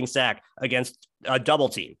devastating sack against a double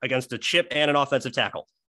team, against a chip and an offensive tackle.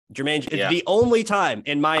 Jermaine, it's the only time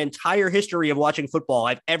in my entire history of watching football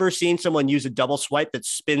I've ever seen someone use a double swipe that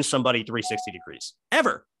spins somebody 360 degrees.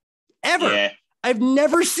 Ever. Yeah. I've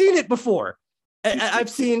never seen it before. I've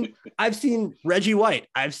seen Reggie White.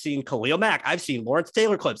 I've seen Khalil Mack. I've seen Lawrence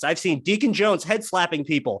Taylor clips. I've seen Deacon Jones head slapping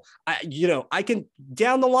people. I can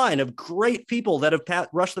down the line of great people that have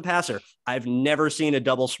rushed the passer. I've never seen a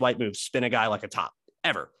double swipe move spin a guy like a top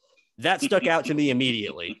ever. That stuck out to me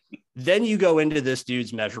immediately. Then you go into this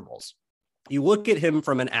dude's measurables. You look at him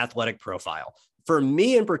from an athletic profile. For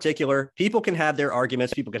me in particular, people can have their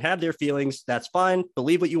arguments. People can have their feelings. That's fine.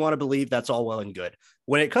 Believe what you want to believe. That's all well and good.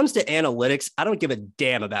 When it comes to analytics, I don't give a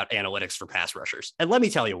damn about analytics for pass rushers. And let me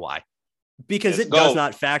tell you why. Because it does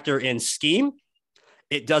not factor in scheme.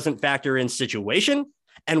 It doesn't factor in situation.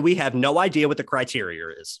 And we have no idea what the criteria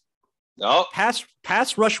is. Oh.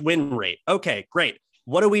 Pass rush win rate. Okay, great.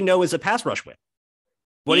 What do we know is a pass rush win?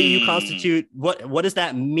 What do you constitute? What does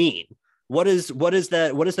that mean? What is the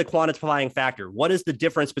quantifying factor? What is the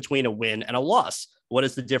difference between a win and a loss? What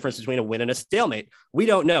is the difference between a win and a stalemate? We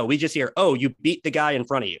don't know. We just hear, oh, you beat the guy in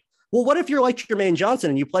front of you. Well, what if you're like Jermaine Johnson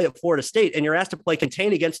and you play at Florida State and you're asked to play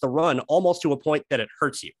contain against the run almost to a point that it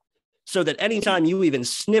hurts you? So that anytime you even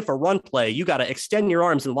sniff a run play, you got to extend your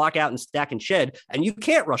arms and lock out and stack and shed, and you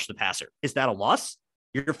can't rush the passer. Is that a loss?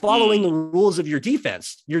 You're following the rules of your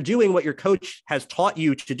defense. You're doing what your coach has taught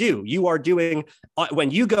you to do. You are doing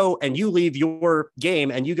when you go and you leave your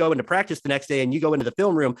game and you go into practice the next day and you go into the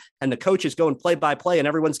film room and the coaches go and play by play and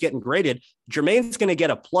everyone's getting graded. Jermaine's going to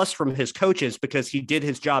get a plus from his coaches because he did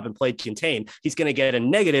his job and played contain. He's going to get a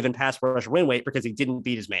negative in pass rush win rate because he didn't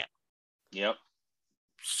beat his man. Yep.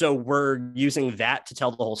 So we're using that to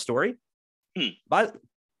tell the whole story. But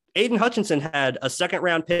Aiden Hutchinson had a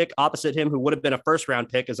second-round pick opposite him who would have been a first-round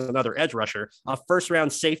pick as another edge rusher, a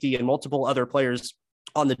first-round safety, and multiple other players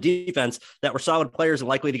on the defense that were solid players and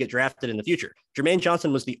likely to get drafted in the future. Jermaine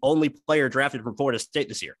Johnson was the only player drafted from Florida State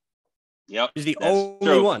this year. Yep. He's the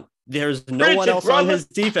only one. There's no one else on his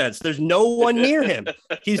defense. There's no one near him.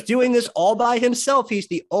 He's doing this all by himself. He's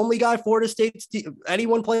the only guy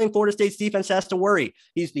anyone playing Florida State's defense has to worry.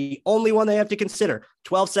 He's the only one they have to consider.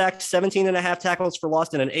 12 sacks, 17 and a half tackles for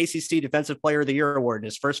loss, and an ACC Defensive Player of the Year award in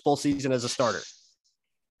his first full season as a starter.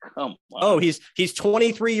 Come on. Oh, he's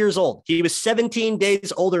 23 years old. He was 17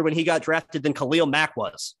 days older when he got drafted than Khalil Mack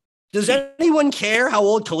was. Does anyone care how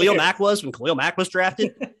old Khalil Mack was when Khalil Mack was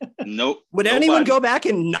drafted? Nope. Would anyone go back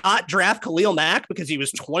and not draft Khalil Mack because he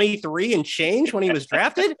was 23 and change when he was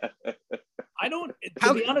drafted? I don't.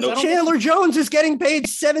 To be honest, Chandler Jones is getting paid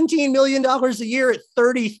 $17 million a year at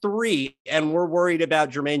 33, and we're worried about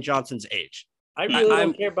Jermaine Johnson's age. I really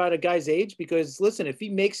don't care about a guy's age because, listen, if he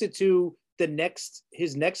makes it to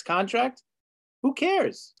his next contract, who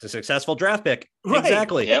cares? It's a successful draft pick. Right.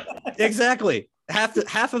 Exactly. Yep. Exactly.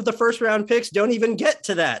 Half of the first round picks don't even get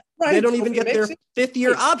to that. Right. They don't even get their fifth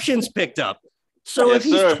year options picked up. So if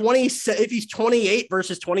he's 28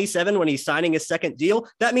 versus 27 when he's signing his second deal,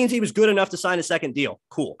 that means he was good enough to sign a second deal.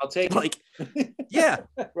 Cool. I'll take it. Yeah,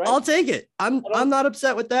 right? I'll take it. I'm not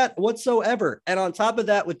upset with that whatsoever. And on top of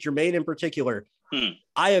that, with Jermaine in particular,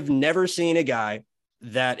 I have never seen a guy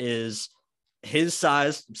that is his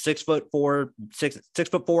size, 6'4", 6'4.5",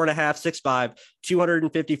 6'5",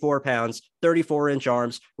 254 pounds, 34-inch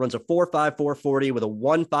arms, runs a 4.5, 440 with a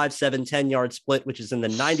 1.57 10-yard split, which is in the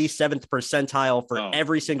 97th percentile for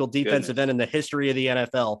every single defensive end in the history of the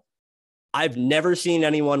NFL. I've never seen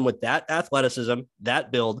anyone with that athleticism,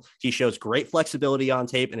 that build. He shows great flexibility on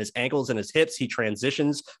tape in his ankles and his hips. He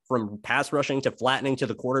transitions from pass rushing to flattening to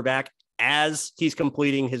the quarterback as he's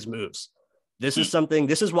completing his moves. This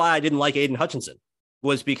is why I didn't like Aiden Hutchinson,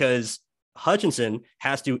 was because Hutchinson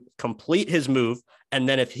has to complete his move. And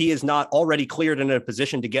then if he is not already cleared in a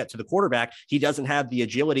position to get to the quarterback, he doesn't have the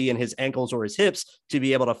agility in his ankles or his hips to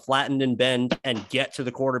be able to flatten and bend and get to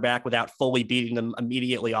the quarterback without fully beating them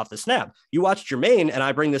immediately off the snap. You watch Jermaine, and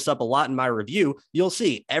I bring this up a lot in my review, you'll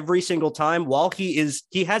see every single time while he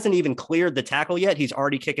hasn't even cleared the tackle yet, he's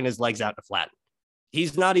already kicking his legs out to flatten.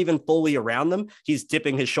 He's not even fully around them. He's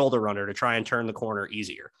dipping his shoulder runner to try and turn the corner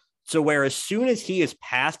easier. So where as soon as he is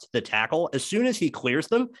past the tackle, as soon as he clears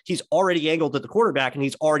them, he's already angled at the quarterback and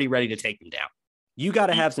he's already ready to take them down. You got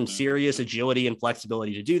to have some serious agility and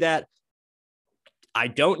flexibility to do that. I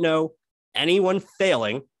don't know anyone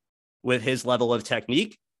failing with his level of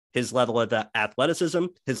technique, his level of athleticism,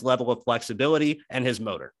 his level of flexibility, and his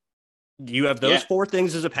motor. You have those four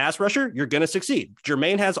things as a pass rusher, you're going to succeed.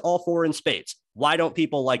 Jermaine has all four in spades. Why don't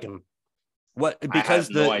people like him? What? Because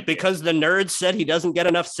the nerds said he doesn't get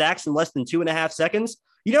enough sacks in less than 2.5 seconds.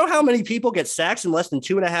 You know how many people get sacks in less than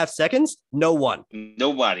 2.5 seconds? No one.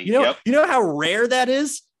 Nobody. You know how rare that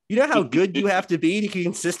is? You know how good you have to be to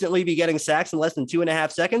consistently be getting sacks in less than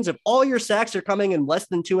 2.5 seconds? If all your sacks are coming in less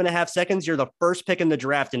than 2.5 seconds, you're the first pick in the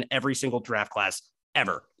draft in every single draft class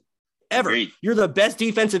ever. Agreed. You're the best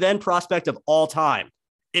defensive end prospect of all time.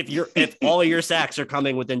 If all of your sacks are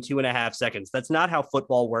coming within 2.5 seconds, that's not how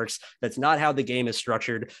football works. That's not how the game is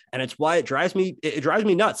structured. And it's why it drives me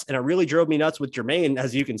nuts. And it really drove me nuts with Jermaine.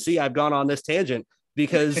 As you can see, I've gone on this tangent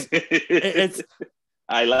because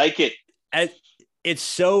I like it. It's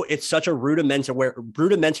such a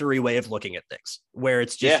rudimentary way of looking at things, where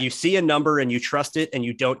it's just you see a number and you trust it and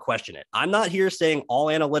you don't question it. I'm not here saying all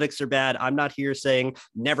analytics are bad. I'm not here saying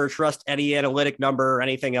never trust any analytic number or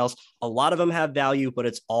anything else. A lot of them have value, but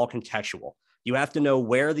it's all contextual. You have to know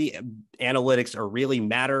where the analytics are really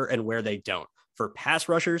matter and where they don't. For pass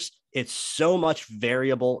rushers, it's so many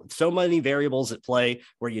variables at play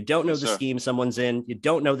where you don't know the scheme someone's in, you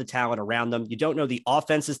don't know the talent around them, you don't know the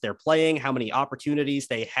offenses they're playing, how many opportunities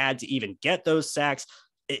they had to even get those sacks.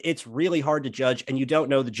 It's really hard to judge, and you don't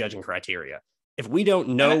know the judging criteria. If we don't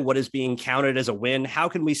know what is being counted as a win, how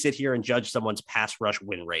can we sit here and judge someone's pass rush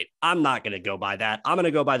win rate? I'm not going to go by that. I'm going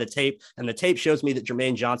to go by the tape, and the tape shows me that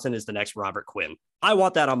Jermaine Johnson is the next Robert Quinn. I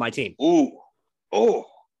want that on my team. Oh.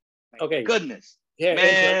 Okay. Goodness. Yeah,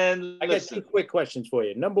 man. I got 2 quick questions for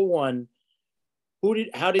you. Number one,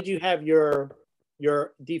 how did you have your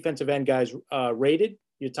defensive end guys rated?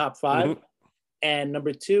 Your top 5? Mm-hmm. And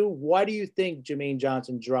number 2, why do you think Jermaine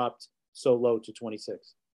Johnson dropped so low to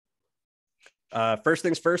 26? First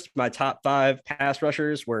things first, my top 5 pass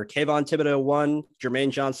rushers were Kayvon Thibodeau 1,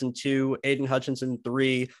 Jermaine Johnson 2, Aiden Hutchinson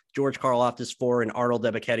 3, George Karlaftis 4, and Arnold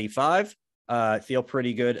Ebiketie 5. I feel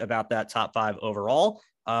pretty good about that top 5 overall.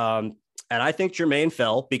 And I think Jermaine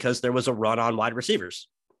fell because there was a run on wide receivers.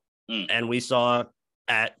 And we saw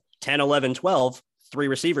at 10, 11, 12, 3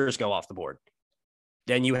 receivers go off the board.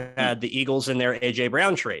 Then you had the Eagles in their A.J.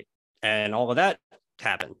 Brown trade, and all of that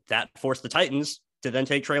happened. That forced the Titans to then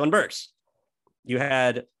take Treylon Burks. You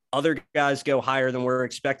had other guys go higher than were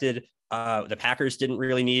expected. The Packers didn't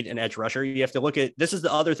really need an edge rusher. You have to look at, this is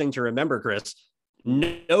the other thing to remember, Chris.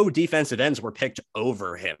 No defensive ends were picked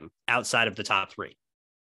over him outside of the top 3.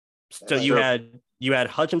 So you had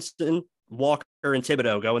Hutchinson, Walker and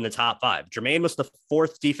Thibodeau go in the top 5. Jermaine was the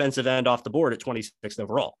 4th defensive end off the board at 26th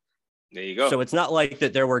overall. There you go. So it's not like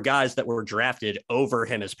that there were guys that were drafted over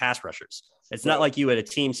him as pass rushers. It's not like you had a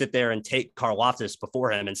team sit there and take Karlaftis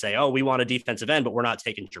before him and say, oh, we want a defensive end, but we're not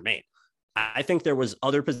taking Jermaine. I think there was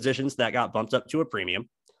other positions that got bumped up to a premium.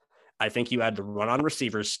 I think you had the run on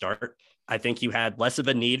receivers start. I think you had less of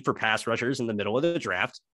a need for pass rushers in the middle of the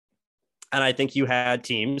draft. And I think you had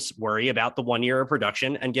teams worry about the 1 year of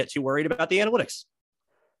production and get too worried about the analytics,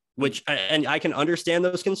 and I can understand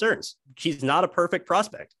those concerns. He's not a perfect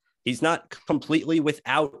prospect. He's not completely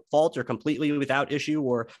without fault or completely without issue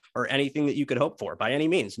or anything that you could hope for by any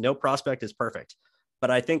means. No prospect is perfect. But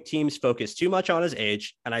I think teams focus too much on his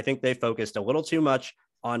age, and I think they focused a little too much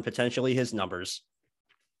on potentially his numbers.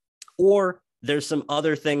 Or there's some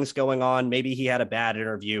other things going on. Maybe he had a bad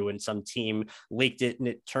interview and some team leaked it and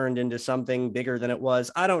it turned into something bigger than it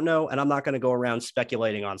was. I don't know. And I'm not going to go around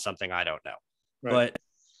speculating on something I don't know. Right. But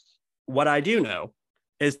what I do know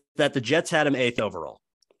is that the Jets had him 8th overall.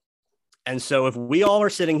 And so if we all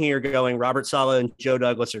are sitting here going, Robert Saleh and Joe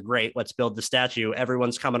Douglas are great, let's build the statue.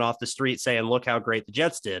 Everyone's coming off the street saying, look how great the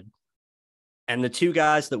Jets did. And the 2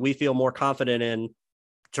 guys that we feel more confident in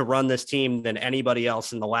to run this team than anybody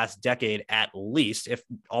else in the last decade, at least, if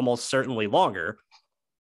almost certainly longer.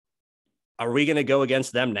 Are we going to go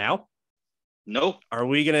against them now? No. Are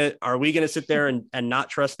we going to sit there and not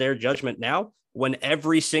trust their judgment now when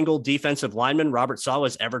every single defensive lineman Robert Saleh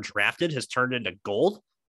has ever drafted has turned into gold?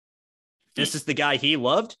 This is the guy he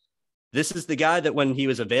loved. This is the guy that when he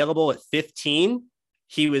was available at 15,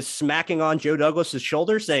 he was smacking on Joe Douglas's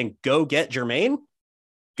shoulder saying, go get Jermaine.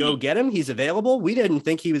 Go get him. He's available. We didn't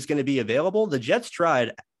think he was going to be available. The Jets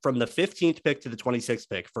tried from the 15th pick to the 26th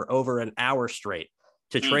pick for over an hour straight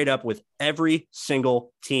to trade up with every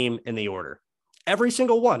single team in the order. Every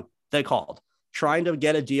single one they called, trying to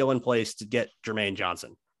get a deal in place to get Jermaine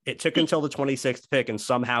Johnson. It took until the 26th pick, and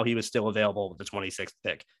somehow he was still available with the 26th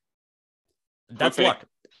pick. That's luck.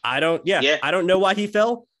 I don't know why he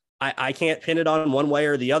fell. I can't pin it on one way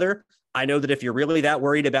or the other. I know that if you're really that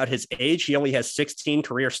worried about his age, he only has 16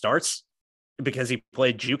 career starts because he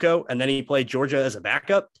played JUCO and then he played Georgia as a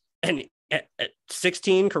backup. And at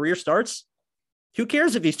 16 career starts, who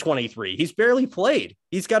cares if he's 23? He's barely played.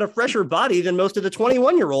 He's got a fresher body than most of the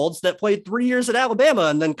 21-year-olds that played 3 years at Alabama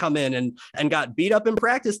and then come in and got beat up in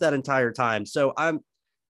practice that entire time. So I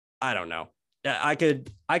don't know. I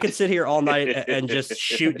could sit here all night and just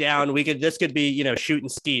shoot down. This could be, shoot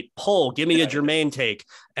and skeet. Pull, give me a Jermaine take,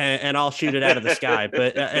 and I'll shoot it out of the sky.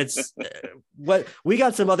 But it's what we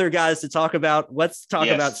got some other guys to talk about. Let's talk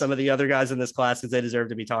about some of the other guys in this class because they deserve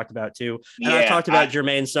to be talked about too. And I've talked about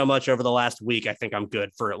Jermaine so much over the last week. I think I'm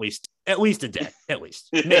good for at least a day, at least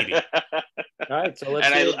maybe. All right, so let's.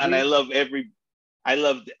 I loved every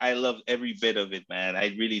bit of it, man.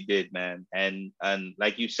 I really did, man. And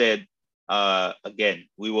like you said. Again,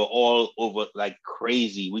 we were all over like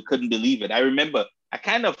crazy. We couldn't believe it. I remember I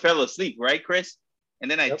kind of fell asleep, right, Chris? And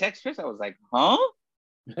then I text Chris. I was like, huh?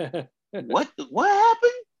 What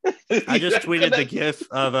happened? I just tweeted the GIF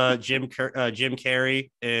of Jim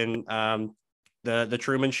Carrey in the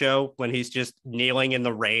Truman Show when he's just kneeling in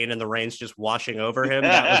the rain and the rain's just washing over him.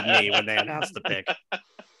 That was me when they announced the pick.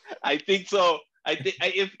 I think so. I think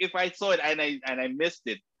if I saw it and I missed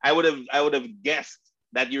it, I would have guessed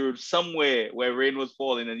that you're somewhere where rain was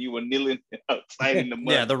falling and you were kneeling outside in the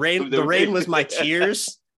mud. Yeah, the rain was my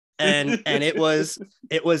tears, and it was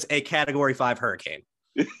a Category 5 hurricane.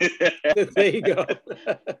 There you go.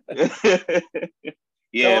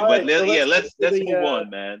 Let's move on,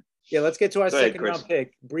 man. Yeah, let's get to our second round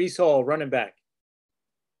pick, Breece Hall, running back.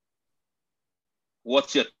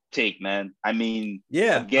 What's your take, man? I mean,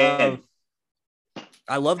 again,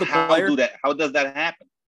 I love the player. How does that happen?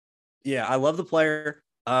 Yeah, I love the player.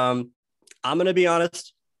 I'm going to be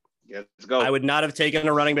honest. Yeah, let's go. I would not have taken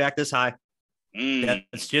a running back this high.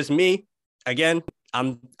 That's just me. Again,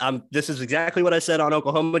 this is exactly what I said on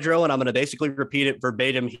Oklahoma Drill, and I'm going to basically repeat it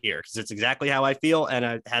verbatim here because it's exactly how I feel, and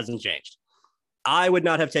it hasn't changed. I would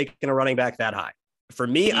not have taken a running back that high. For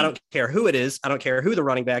me, I don't care who it is. I don't care who the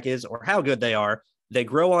running back is or how good they are. They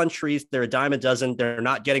grow on trees. They're a dime a dozen. They're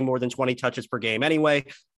not getting more than 20 touches per game anyway.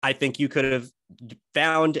 I think you could have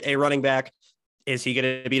found a running back. Is he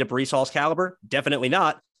going to be to Breece Hall's caliber? Definitely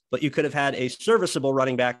not. But you could have had a serviceable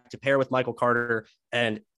running back to pair with Michael Carter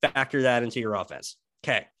and factor that into your offense.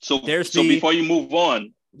 Okay. So before you move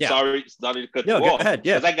on, sorry to cut you off. Go ahead.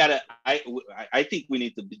 Yeah. I think we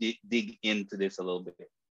need to dig into this a little bit,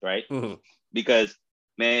 right? Mm-hmm. Because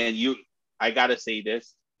man, I gotta say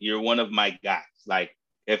this. You're one of my guys. Like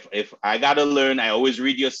if I gotta learn, I always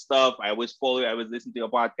read your stuff. I always follow you. I always listen to your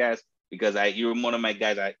podcast. because you're one of my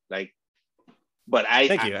guys I like. But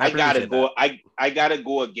Thank you. I gotta appreciate go. I gotta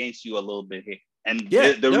go against you a little bit here. And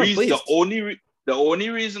Yeah, the no, reason, please. the only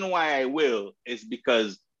reason why I will is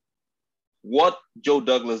because what Joe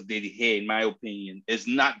Douglas did here, in my opinion, is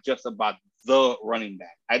not just about the running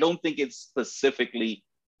back. I don't think it's specifically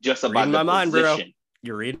just about Reading the my mind, bro. position,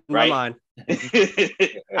 You're reading my right? mind.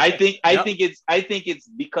 I think it's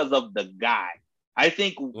because of the guy. I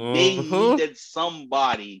think they Mhm. needed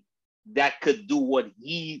somebody that could do what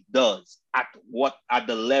he does at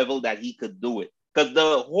the level that he could do it. Because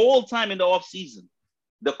the whole time in the offseason,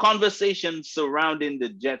 the conversation surrounding the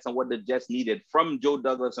Jets and what the Jets needed from Joe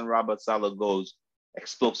Douglas and Robert Saleh goes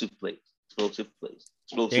explosive plays, explosive plays,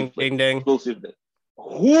 Ding, explosive plays, ding, ding. explosive plays.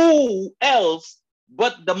 Who else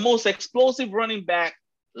but the most explosive running back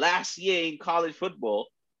last year in college football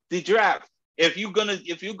to draft? If you're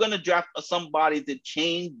gonna draft somebody to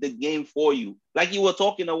change the game for you, like you were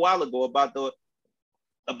talking a while ago about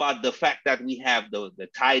the fact that we have the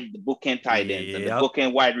bookend tight ends and the Yep.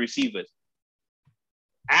 bookend wide receivers.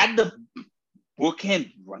 Add the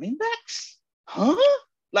bookend running backs? Huh?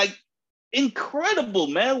 Like, incredible,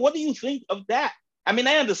 man. What do you think of that? I mean,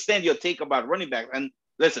 I understand your take about running backs. And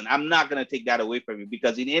listen, I'm not going to take that away from you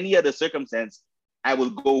because in any other circumstance, I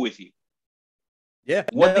will go with you. Yeah.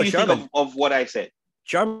 What do you Sharman, think of what I said?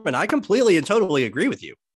 Sharman, I completely and totally agree with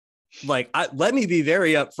you. Like, let me be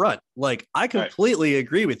very upfront. Like, I completely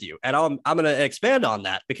agree with you. And I'm going to expand on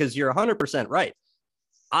that because you're 100% right.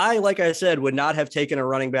 Like I said, would not have taken a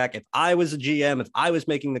running back if I was a GM, if I was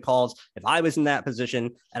making the calls, if I was in that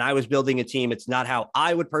position and I was building a team. It's not how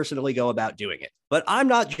I would personally go about doing it. But I'm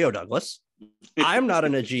not Joe Douglas. I'm not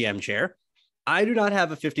in a GM chair. I do not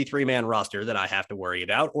have a 53-man roster that I have to worry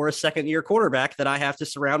about or a second-year quarterback that I have to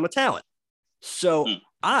surround with talent. So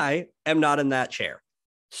I am not in that chair.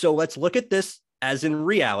 So let's look at this as in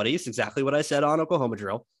reality. It's exactly what I said on Oklahoma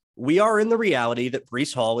Drill. We are in the reality that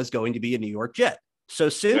Breece Hall is going to be a New York Jet. So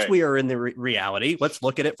since we are in the reality, let's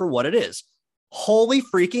look at it for what it is. Holy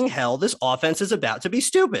freaking hell, this offense is about to be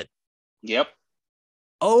stupid. Yep.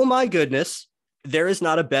 Oh my goodness. There is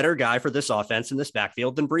not a better guy for this offense in this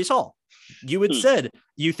backfield than Breece Hall. You had said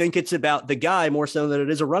you think it's about the guy more so than it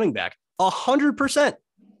is a running back. 100%.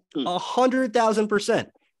 100,000%.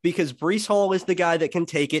 Because Breece Hall is the guy that can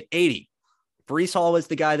take it 80. Breece Hall is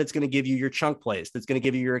the guy that's going to give you your chunk plays, that's going to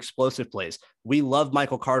give you your explosive plays. We love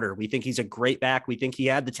Michael Carter. We think he's a great back. We think he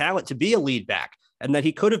had the talent to be a lead back and that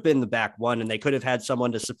he could have been the back one and they could have had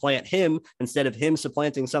someone to supplant him instead of him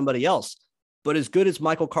supplanting somebody else. But as good as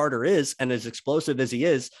Michael Carter is and as explosive as he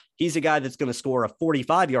is, he's a guy that's going to score a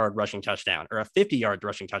 45-yard rushing touchdown or a 50-yard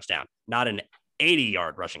rushing touchdown, not an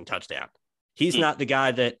 80-yard rushing touchdown. He's not the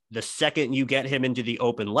guy that the second you get him into the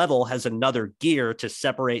open level has another gear to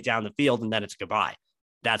separate down the field and then it's goodbye.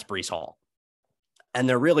 That's Breece Hall. And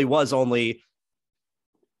there really was only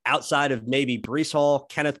outside of maybe Breece Hall,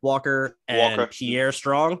 Kenneth Walker, and Pierre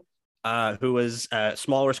Strong, who was a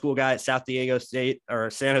smaller school guy at South Diego State or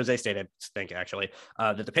San Jose State, I think actually,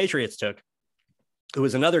 that the Patriots took, who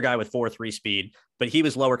was another guy with 4.3 speed, but he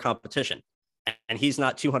was lower competition. And he's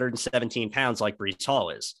not 217 pounds like Breece Hall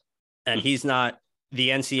is. And he's not the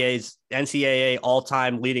NCAA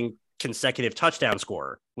all-time leading consecutive touchdown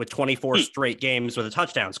scorer with 24 straight games with a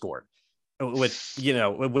touchdown scored, with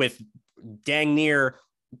dang near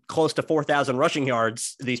close to 4,000 rushing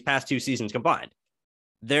yards these past two seasons combined.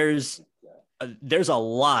 There's a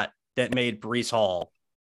lot that made Breece Hall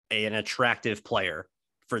an attractive player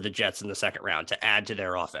for the Jets in the second round to add to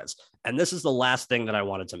their offense. And this is the last thing that I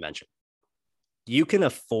wanted to mention. You can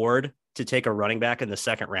afford to take a running back in the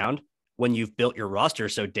second round when you've built your roster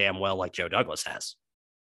so damn well like Joe Douglas has.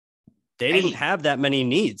 They didn't have that many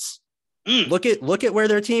needs. Look at where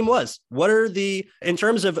their team was. What are in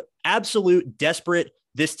terms of absolute desperate,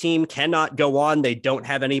 this team cannot go on, they don't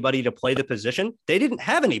have anybody to play the position. They didn't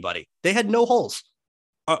have anybody. They had no holes.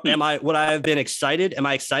 Would I have been excited? Am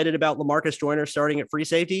I excited about LaMarcus Joyner starting at free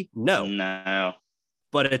safety? No.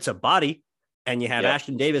 But it's a body. And you have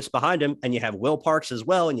Ashton Davis behind him, and you have Will Parks as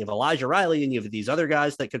well, and you have Elijah Riley, and you have these other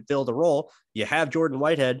guys that could fill the role. You have Jordan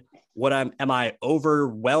Whitehead. Am I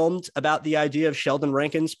overwhelmed about the idea of Sheldon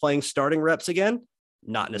Rankins playing starting reps again?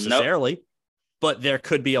 Not necessarily, but there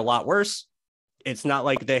could be a lot worse. It's not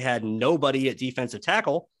like they had nobody at defensive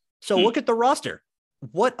tackle. So look at the roster.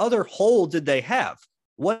 What other hole did they have?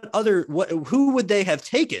 Who would they have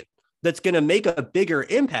taken that's going to make a bigger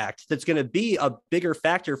impact, that's going to be a bigger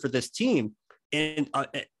factor for this team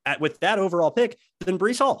with that overall pick than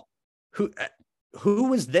Breece Hall, who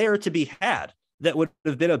was there to be had that would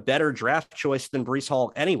have been a better draft choice than Breece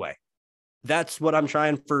Hall anyway? That's what I'm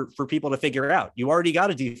trying for people to figure out. You already got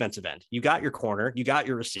a defensive end. You got your corner. You got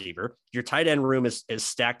your receiver. Your tight end room is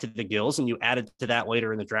stacked to the gills, and you added to that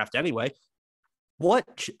later in the draft anyway.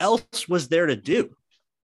 What else was there to do?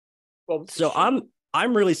 Well, so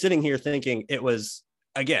I'm really sitting here thinking it was,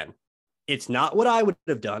 again, it's not what I would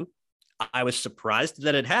have done. I was surprised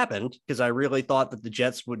that it happened because I really thought that the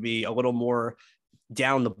Jets would be a little more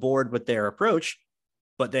down the board with their approach.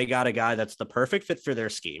 But they got a guy that's the perfect fit for their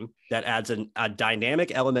scheme, that adds a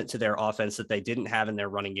dynamic element to their offense that they didn't have in their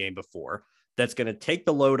running game before, that's going to take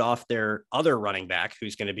the load off their other running back,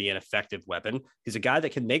 who's going to be an effective weapon. He's a guy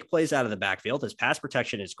that can make plays out of the backfield. His pass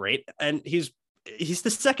protection is great. And he's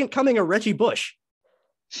the second coming of Reggie Bush.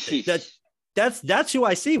 That's who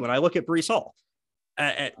I see when I look at Breece Hall.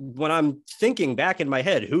 When I'm thinking back in my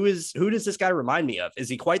head, who does this guy remind me of? Is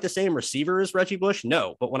he quite the same receiver as Reggie Bush?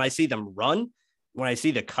 No. But when I see them run, when I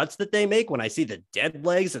see the cuts that they make, when I see the dead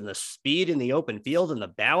legs and the speed in the open field and the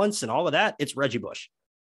balance and all of that, it's Reggie Bush.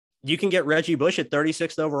 You can get Reggie Bush at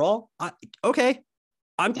 36th overall. Okay.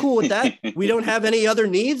 I'm cool with that. We don't have any other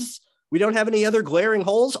needs. We don't have any other glaring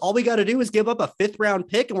holes. All we got to do is give up a 5th round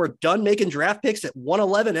pick and we're done making draft picks at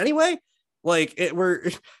 111 anyway. Like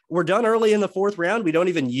we're done early in the 4th round. We don't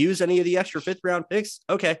even use any of the extra 5th round picks.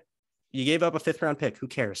 Okay. You gave up a 5th round pick. Who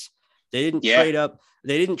cares? They didn't trade up.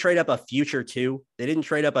 They didn't trade up a future 2. They didn't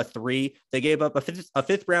trade up a 3. They gave up a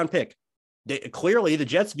 5th round pick. Clearly, the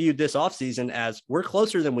Jets viewed this offseason as we're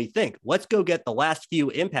closer than we think. Let's go get the last few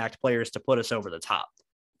impact players to put us over the top.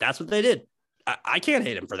 That's what they did. I can't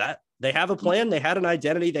hate them for that. They have a plan. They had an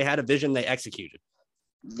identity. They had a vision. They executed.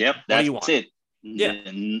 Yep, that's it. Yeah.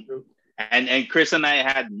 And Chris and I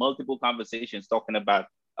had multiple conversations talking about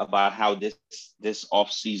how this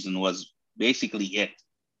offseason was basically it.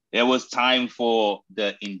 There was time for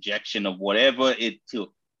the injection of whatever it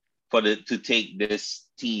took to take this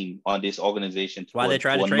team on this organization. That's why they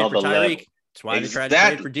tried to trade for Tyreek. That's why they tried to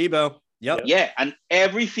trade for Debo. Yep. Yeah, and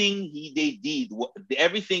everything they did,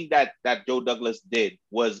 everything that Joe Douglas did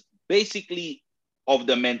was basically of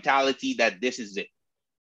the mentality that this is it.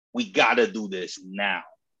 We gotta do this now.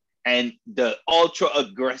 And the ultra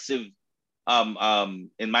aggressive,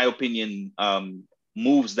 in my opinion,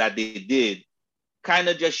 moves that they did kind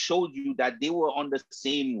of just showed you that they were on the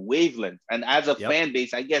same wavelength. And as a fan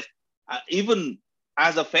base, I guess, even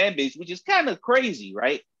as a fan base, which is kind of crazy,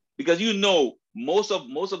 right? Because most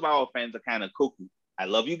of our fans are kind of cuckoo. I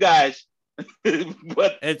love you guys,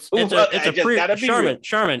 but it's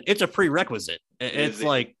Sharman, it's a prerequisite.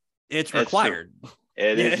 It's required.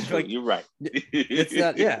 It is true. You're right. It's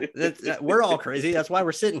not. Yeah, we're all crazy. That's why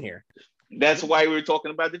we're sitting here. That's why we're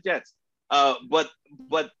talking about the Jets. But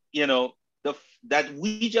that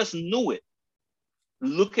we just knew it.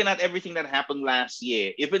 Looking at everything that happened last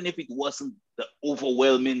year, even if it wasn't the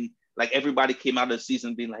overwhelming, like everybody came out of the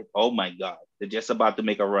season being like, "Oh my God, they're just about to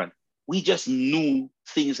make a run." We just knew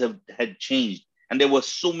things had changed, and there were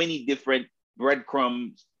so many different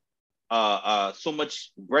breadcrumbs. So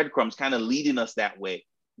much breadcrumbs kind of leading us that way.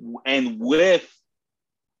 And with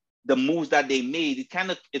the moves that they made,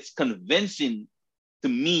 it's convincing to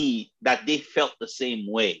me that they felt the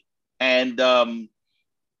same way. And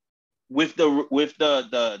with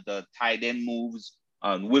the tight end moves,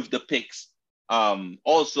 with the picks,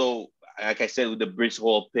 also, like I said, with the Breece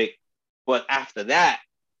Hall pick, but after that,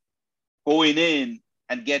 going in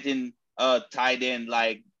and getting a tight end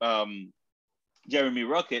like Jeremy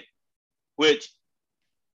Ruckert, which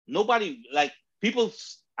nobody like people.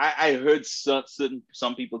 I heard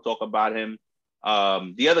some people talk about him.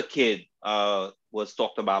 The other kid was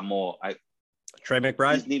talked about more. Trey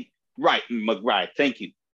McBride. His name, right, McBride. Thank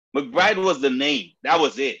you. McBride was the name. That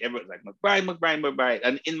was it. Everyone's like McBride.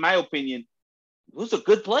 And in my opinion, he was a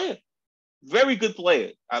good player, very good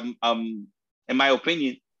player. In my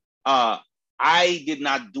opinion, I did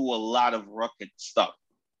not do a lot of Ruckert stuff.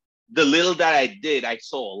 The little that I did, I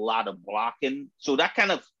saw a lot of blocking. So that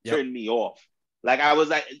kind of turned me off. Like I was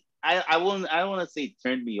like, I don't want to say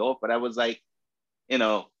turned me off, but I was like,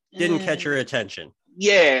 didn't catch your attention.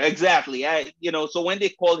 Yeah, exactly. So when they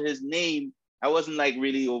called his name, I wasn't like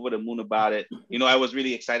really over the moon about it. I was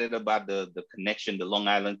really excited about the connection, the Long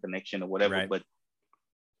Island connection or whatever. Right. But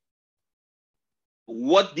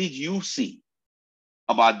what did you see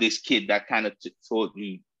about this kid that kind of told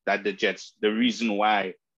you that the Jets, the reason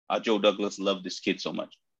why Joe Douglas loved this kid so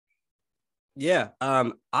much? Yeah.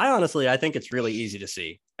 I think it's really easy to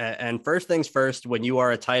see. And first things first, when you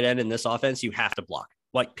are a tight end in this offense, you have to block,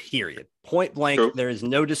 like period, point blank. True. There is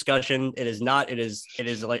no discussion. It is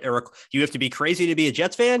like you have to be crazy to be a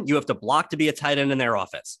Jets fan. You have to block to be a tight end in their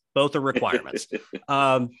offense. Both are requirements.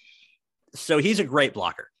 So he's a great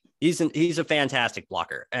blocker. He's a fantastic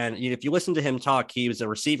blocker. And if you listen to him talk, he was a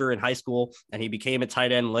receiver in high school and he became a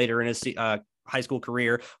tight end later in his high school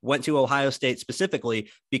career, went to Ohio State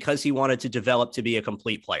specifically because he wanted to develop to be a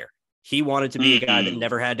complete player. He wanted to be a guy that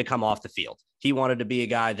never had to come off the field. He wanted to be a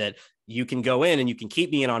guy that you can go in and you can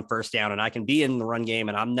keep me in on first down and I can be in the run game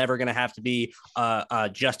and I'm never going to have to be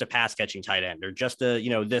just a pass catching tight end or just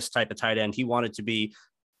a, this type of tight end. He wanted to be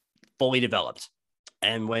fully developed.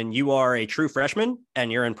 And when you are a true freshman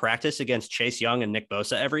and you're in practice against Chase Young and Nick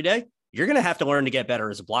Bosa every day, you're going to have to learn to get better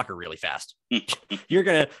as a blocker really fast. You're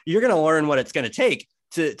going to learn what it's going to take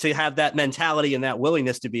to have that mentality and that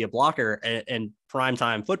willingness to be a blocker and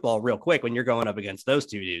primetime football real quick when you're going up against those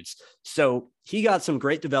two dudes. So he got some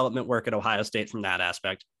great development work at Ohio State from that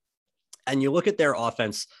aspect. And you look at their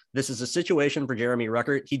offense, this is a situation for Jeremy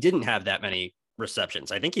Ruckert. He didn't have that many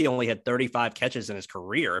receptions. I think he only had 35 catches in his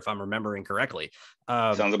career, if I'm remembering correctly.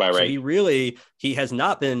 Sounds about right. So he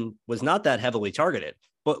was not that heavily targeted,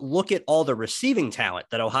 but look at all the receiving talent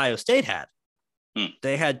that Ohio State had.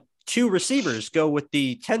 They had 2 receivers go with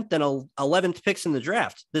the 10th and 11th picks in the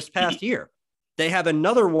draft this past year. They have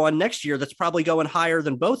another one next year that's probably going higher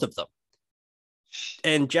than both of them.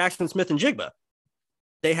 And Jackson Smith and Jigba.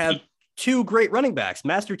 They have 2 great running backs.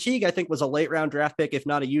 Master Teague, I think, was a late round draft pick, if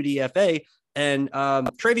not a UDFA. And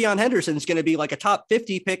Travion Henderson is going to be like a top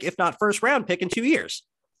 50 pick, if not first round pick in 2 years.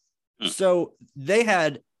 So they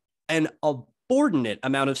had an inordinate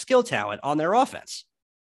amount of skill talent on their offense.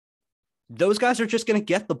 Those guys are just going to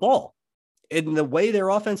get the ball. In the way their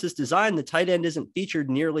offense is designed, the tight end isn't featured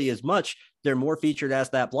nearly as much. They're more featured as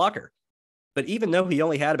that blocker. But even though he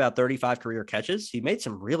only had about 35 career catches, he made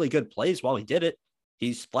some really good plays while he did it.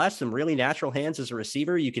 He splashed some really natural hands as a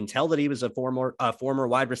receiver. You can tell that he was a former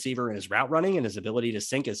wide receiver in his route running and his ability to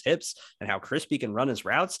sink his hips and how crisp he can run his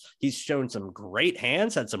routes. He's shown some great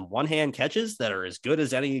hands, had some one-hand catches that are as good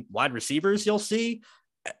as any wide receivers you'll see.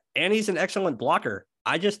 And he's an excellent blocker.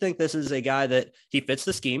 I just think this is a guy that he fits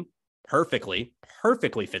the scheme perfectly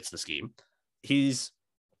fits the scheme. He's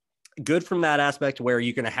good from that aspect where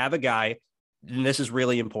you're going to have a guy. And this is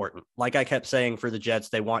really important. Like I kept saying for the Jets,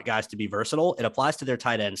 they want guys to be versatile. It applies to their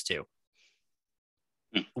tight ends too.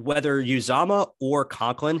 Whether Uzomah or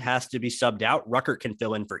Conklin has to be subbed out, Ruckert can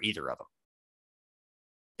fill in for either of them.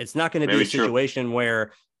 It's not going to be a situation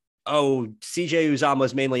where, CJ Uzomah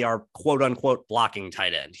is mainly our quote unquote blocking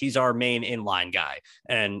tight end. He's our main inline guy.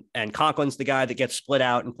 And Conklin's the guy that gets split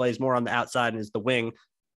out and plays more on the outside and is the wing.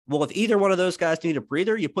 Well, if either one of those guys need a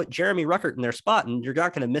breather, you put Jeremy Ruckert in their spot and you're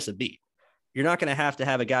not going to miss a beat. You're not going to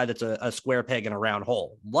have a guy that's a square peg in a round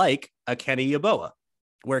hole, like a Kenny Yeboah,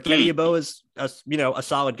 where Kenny Yeboah is a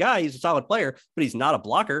solid guy. He's a solid player, but he's not a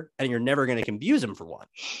blocker, and you're never going to confuse him for one.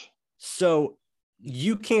 So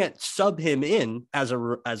you can't sub him in as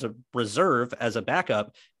a reserve, as a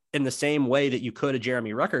backup, in the same way that you could a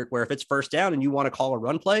Jeremy Ruckert, where if it's first down and you want to call a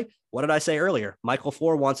run play, what did I say earlier? Michael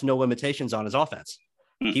Flohr wants no limitations on his offense.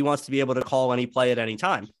 He wants to be able to call any play at any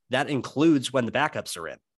time. That includes when the backups are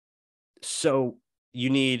in. So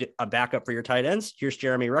you need a backup for your tight ends. Here's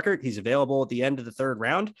Jeremy Ruckert. He's available at the end of the 3rd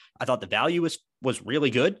round. I thought the value was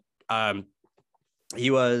really good. I'm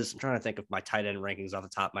trying to think of my tight end rankings off the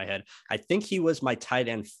top of my head. I think he was my tight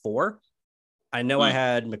end 4. I know I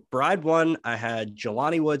had McBride 1. I had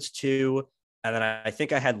Jelani Woods 2. And then I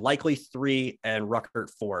think I had Likely 3 and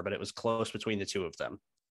Ruckert 4, but it was close between the 2 of them.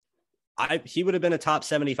 He would have been a top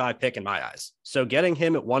 75 pick in my eyes. So getting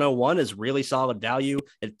him at 101 is really solid value.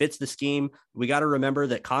 It fits the scheme. We got to remember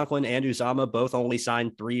that Conklin and Uzomah both only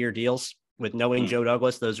signed 3-year deals. With knowing Joe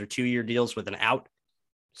Douglas, those are 2-year deals with an out.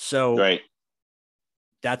 So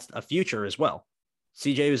that's a future as well.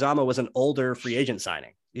 CJ Uzomah was an older free agent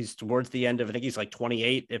signing. He's towards the end of, I think he's like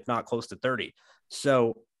 28, if not close to 30.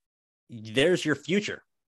 So there's your future.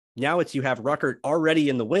 Now you have Ruckert already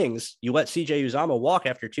in the wings. You let CJ Uzomah walk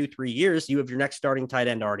after 2-3 years. You have your next starting tight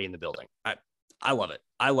end already in the building. I love it.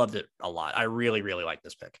 I loved it a lot. I really, really like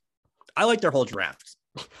this pick. I like their whole draft.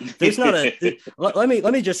 There's not let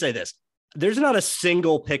me just say this. There's not a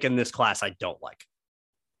single pick in this class I don't like.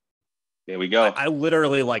 There we go. I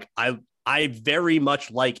literally I very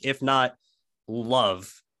much like, if not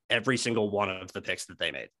love, every single one of the picks that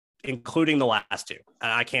they made, including the last 2.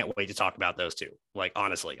 And I can't wait to talk about those 2. Like,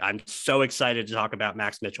 honestly, I'm so excited to talk about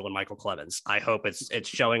Max Mitchell and Michael Clemens. I hope it's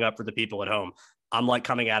showing up for the people at home. I'm like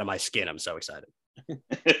coming out of my skin. I'm so excited.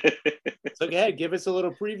 So go ahead, give us a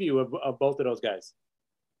little preview of both of those guys.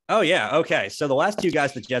 Oh yeah. Okay. So the last 2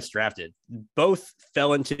 guys the Jets drafted both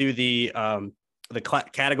fell into the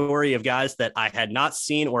category of guys that I had not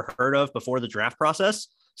seen or heard of before the draft process.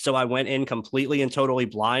 So I went in completely and totally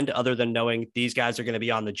blind, other than knowing these guys are going to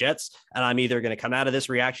be on the Jets. And I'm either going to come out of this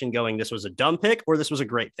reaction going, this was a dumb pick or this was a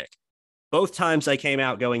great pick. Both times I came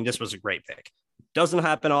out going, this was a great pick. Doesn't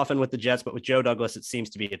happen often with the Jets, but with Joe Douglas, it seems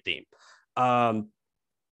to be a theme.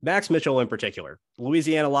 Max Mitchell in particular,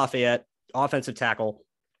 Louisiana Lafayette, offensive tackle,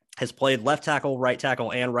 has played left tackle, right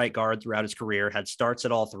tackle, and right guard throughout his career, had starts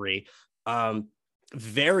at all three.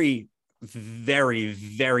 Very, very,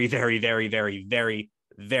 very, very, very, very, very,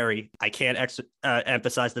 very, I can't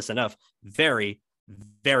emphasize this enough, very,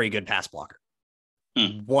 very good pass blocker.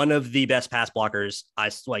 One of the best pass blockers.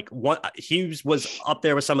 He was up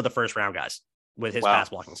there with some of the first round guys with his pass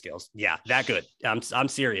blocking skills. Yeah, that good. I'm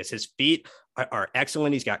serious. His feet are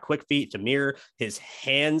excellent. He's got quick feet to mirror his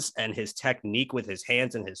hands, and his technique with his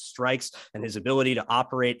hands and his strikes and his ability to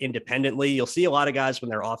operate independently. You'll see a lot of guys when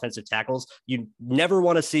they're offensive tackles. You never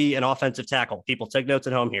want to see an offensive tackle. People, take notes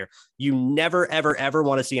at home here. You never, ever, ever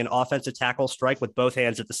want to see an offensive tackle strike with both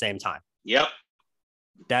hands at the same time. Yep.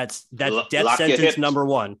 That's death sentence number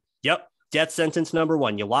one. Yep. Death sentence number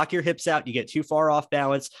one. You lock your hips out. You get too far off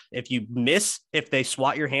balance. If you miss, if they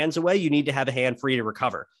swat your hands away, you need to have a hand free to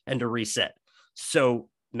recover and to reset. So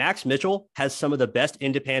Max Mitchell has some of the best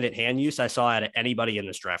independent hand use I saw out of anybody in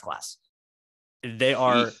this draft class.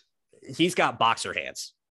 He's got boxer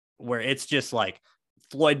hands where it's just like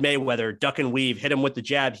Floyd Mayweather, duck and weave, hit him with the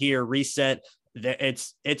jab here, reset.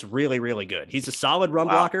 It's really, really good. He's a solid run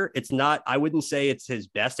blocker. It's not, I wouldn't say it's his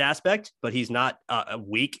best aspect, but he's not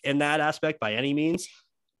weak in that aspect by any means.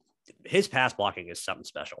 His pass blocking is something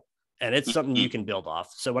special, and it's something you can build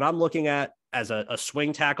off. So when I'm looking at as a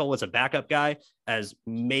swing tackle, as a backup guy, as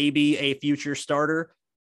maybe a future starter,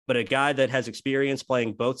 but a guy that has experience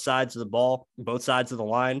playing both sides of the ball, both sides of the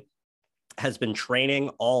line, has been training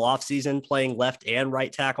all offseason playing left and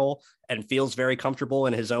right tackle, and feels very comfortable,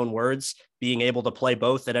 in his own words, being able to play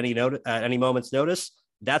both at any moment's notice.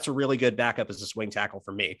 That's a really good backup as a swing tackle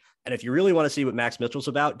for me. And if you really want to see what Max Mitchell's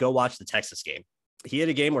about, go watch the Texas game. He had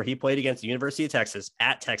a game where he played against the University of Texas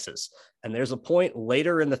at Texas. And there's a point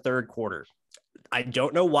later in the third quarter. I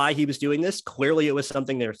don't know why he was doing this. Clearly it was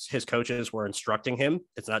something that his coaches were instructing him.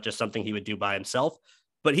 It's not just something he would do by himself,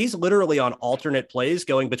 but he's literally on alternate plays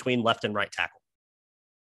going between left and right tackle.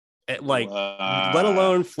 Let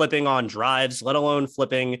alone flipping on drives, let alone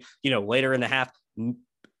flipping, later in the half.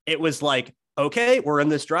 It was like, okay, we're in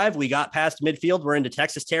this drive. We got past midfield. We're into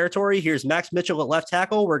Texas territory. Here's Max Mitchell at left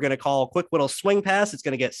tackle. We're going to call a quick little swing pass. It's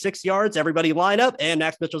going to get 6 yards. Everybody line up, and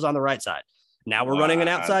Max Mitchell's on the right side. Now we're running an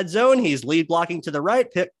outside zone. He's lead blocking to the right,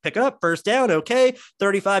 pick up, first down. Okay.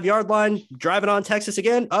 35-yard line, driving on Texas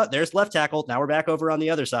again. Oh, there's left tackle. Now we're back over on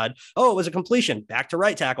the other side. Oh, it was a completion. Back to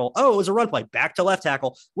right tackle. Oh, it was a run play. Back to left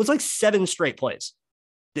tackle. It was like 7 straight plays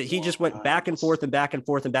that he just went back and forth and back and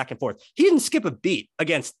forth and back and forth. He didn't skip a beat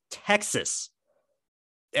against Texas.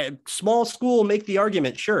 Small school, make the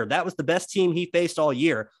argument. Sure. That was the best team he faced all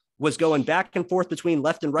year, was going back and forth between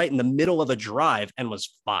left and right in the middle of a drive, and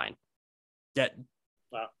was fine.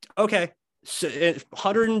 Okay, so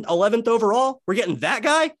 111th overall, we're getting that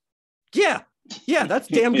guy. Yeah, that's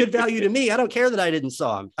damn good value to me. I don't care that I didn't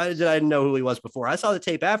saw him. I didn't know who he was before. I saw the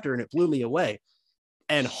tape after, and it blew me away.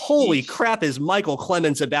 And holy crap, is Michael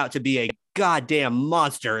Clemens about to be a goddamn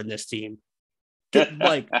monster in this team?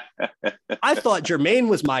 Like, I thought Jermaine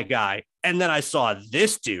was my guy, and then I saw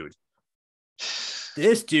this dude.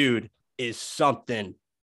 This dude is something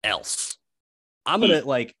else. I'm going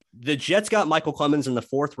to the Jets got Michael Clemens in the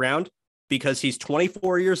 4th round because he's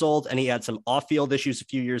 24 years old and he had some off-field issues a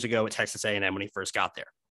few years ago at Texas A&M when he first got there.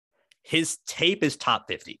 His tape is top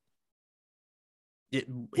 50.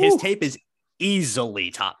 His tape is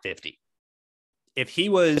easily top 50. If he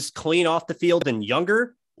was clean off the field and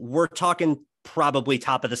younger, we're talking probably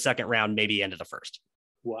top of the 2nd round, maybe end of the 1st.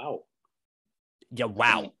 Wow. Yeah.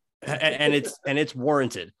 Wow. and it's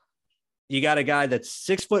warranted. You got a guy that's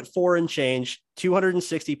 6'4" and change,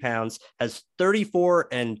 260 pounds, has 34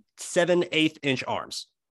 7/8 inch arms.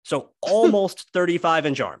 So almost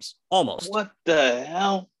 35-inch arms. Almost. What the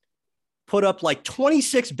hell? Put up like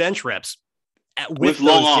 26 bench reps with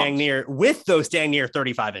those dang near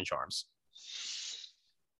 35-inch arms.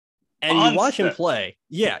 And you watch him play.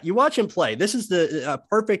 Yeah, you watch him play. This is the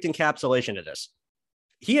perfect encapsulation of this.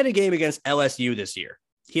 He had a game against LSU this year.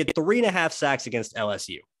 He had 3.5 sacks against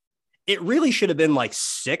LSU. It really should have been like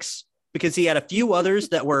 6, because he had a few others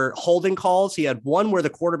that were holding calls. He had one where the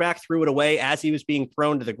quarterback threw it away as he was being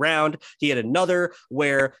thrown to the ground. He had another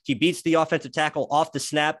where he beats the offensive tackle off the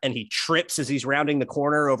snap and he trips as he's rounding the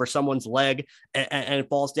corner over someone's leg and it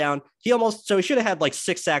falls down. He should have had like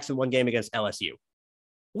 6 sacks in one game against LSU.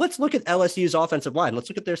 let's look at LSU's offensive line. Let's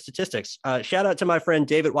look at their statistics. Shout out to my friend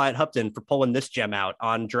David Wyatt Hupton for pulling this gem out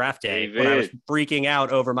on draft day when I was freaking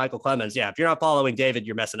out over Michael Clemens. Yeah, if you're not following David,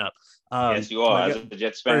 you're messing up. Yes, you are. As a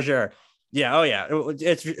Jets fan. For sure. Yeah. Oh, yeah.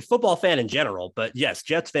 It's football fan in general, but yes,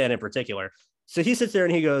 Jets fan in particular. So he sits there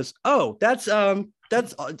and he goes, "Oh, that's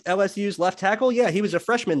LSU's left tackle. Yeah, he was a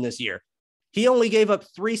freshman this year. He only gave up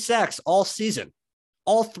 3 sacks all season.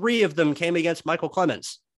 All 3 of them came against Michael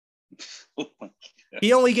Clemens. Oh my God.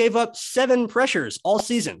 He only gave up 7 pressures all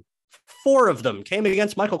season. 4 of them came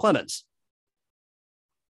against Michael Clemens.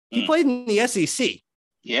 He played in the SEC.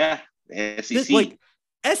 Yeah, the SEC.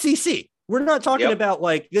 SEC. We're not talking about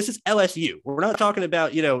this is LSU. We're not talking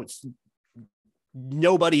about,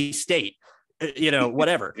 nobody state,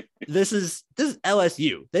 whatever. This is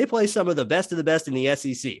LSU. They play some of the best in the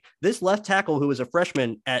SEC. This left tackle who is a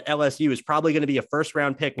freshman at LSU is probably going to be a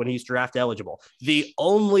first-round pick when he's draft eligible. The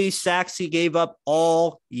only sacks he gave up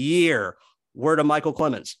all year were to Michael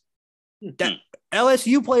Clemens. That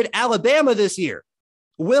LSU played Alabama this year.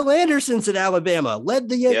 Will Anderson's at Alabama, led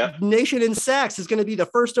the nation in sacks, is going to be the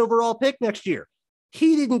first overall pick next year.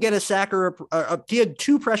 He didn't get a sack he had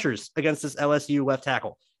 2 pressures against this LSU left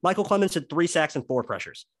tackle. Michael Clemens had 3 sacks and 4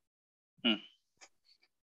 pressures.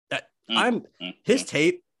 His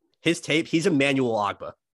tape, he's Emmanuel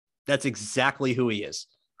Ogbah. That's exactly who he is.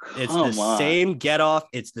 It's same get off.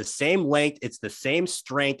 It's the same length. It's the same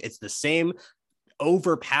strength. It's the same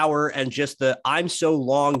overpower. And just I'm so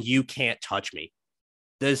long, you can't touch me.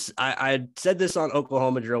 I said this on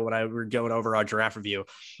Oklahoma Drill when I were going over our draft review,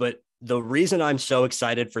 but the reason I'm so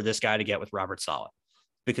excited for this guy to get with Robert Saleh,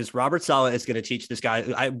 because Robert Saleh is going to teach this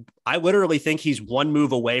guy. I literally think he's one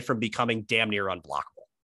move away from becoming damn near unblockable.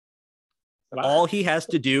 Wow. All he has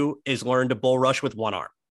to do is learn to bull rush with one arm.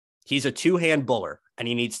 He's a 2-hand buller and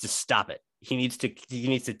he needs to stop it. He needs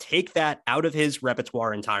to take that out of his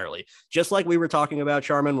repertoire entirely. Just like we were talking about,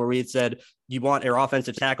 Charmin, where we had said, you want your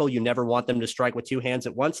offensive tackle, you never want them to strike with 2 hands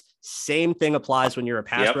at once. Same thing applies when you're a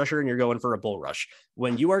pass rusher and you're going for a bull rush.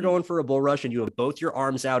 When you are going for a bull rush and you have both your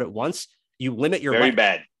arms out at once, you limit your length. Very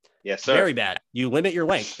bad. Yes, sir. Very bad. You limit your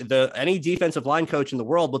length. Any defensive line coach in the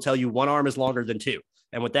world will tell you one arm is longer than 2.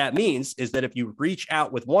 And what that means is that if you reach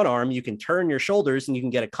out with one arm, you can turn your shoulders and you can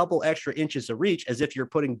get a couple extra inches of reach as if you're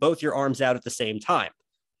putting both your arms out at the same time.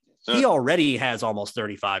 Sure. He already has almost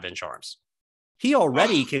 35-inch arms. He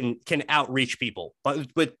already can outreach people, but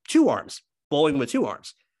with 2 arms, bowling with 2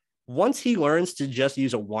 arms. Once he learns to just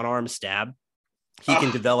use a one-arm stab, he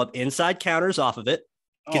can develop inside counters off of it.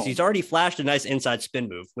 Because he's already flashed a nice inside spin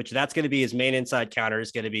move, which that's going to be his main inside counter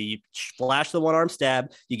is going to be you flash the one-arm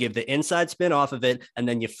stab, you give the inside spin off of it, and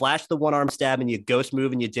then you flash the one-arm stab and you ghost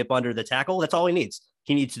move and you dip under the tackle. That's all he needs.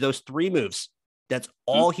 He needs those 3 moves. That's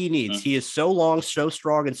all he needs. He is so long, so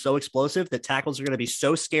strong, and so explosive that tackles are going to be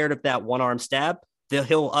so scared of that one-arm stab that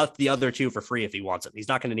he'll up the other 2 for free if he wants it. He's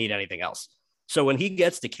not going to need anything else. So when he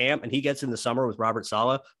gets to camp and he gets in the summer with Robert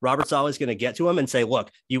Saleh is going to get to him and say, look,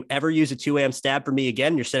 you ever use a 2-arm stab for me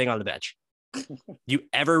again, you're sitting on the bench. You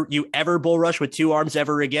ever bull rush with 2 arms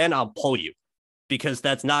ever again, I'll pull you, because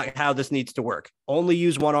that's not how this needs to work. Only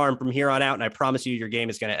use one arm from here on out, and I promise you your game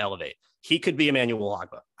is going to elevate. He could be Emmanuel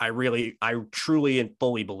Ogbah. I truly and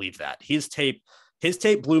fully believe that. His tape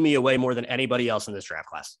blew me away more than anybody else in this draft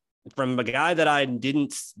class. From a guy that I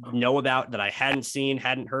didn't know about, that I hadn't seen,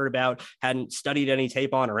 hadn't heard about, hadn't studied any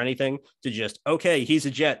tape on or anything, to just, okay, he's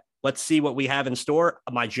a Jet. Let's see what we have in store.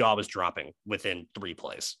 My jaw was dropping within 3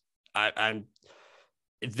 plays.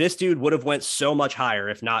 This dude would have went so much higher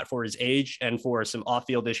if not for his age and for some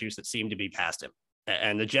off-field issues that seemed to be past him.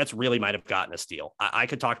 And the Jets really might have gotten a steal. I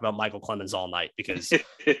could talk about Michael Clemens all night because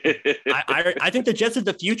I think the Jets are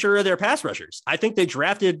the future of their pass rushers. I think they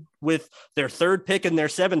drafted with their 3rd pick and their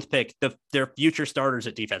 7th pick their future starters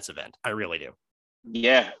at defensive end. I really do.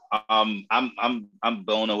 Yeah, I'm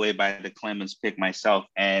blown away by the Clemens pick myself.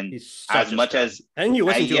 And as much as you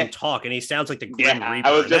listen to him talk, and he sounds like the Grim Reaper.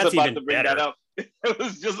 I was just about to bring that up.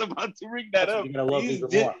 You're gonna love these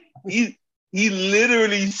more. He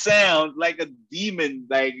literally sounds like a demon.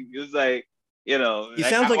 Like it's like, he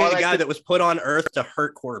sounds like a guy that was put on earth to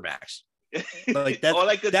hurt quarterbacks. Like that's all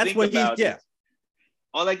I could that's think what about. Yeah.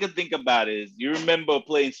 All I could think about is, you remember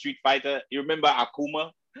playing Street Fighter? You remember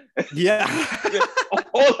Akuma? Yeah.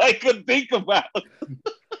 All I could think about.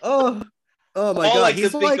 Oh my all God. I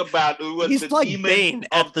could think about was he's the like demon Bane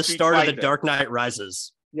at the Street start Fighter. of The Dark Knight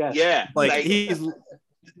Rises. Yes. Yeah. Like he's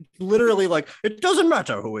literally like, it doesn't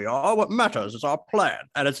matter who we are. What matters is our plan.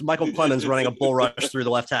 And it's Michael Clemens running a bull rush through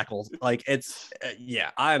the left tackle. Like it's,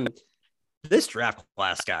 this draft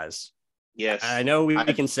class, guys, Yes. I know we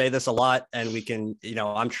can say this a lot, and we can,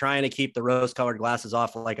 I'm trying to keep the rose-colored glasses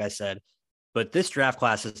off, like I said, but this draft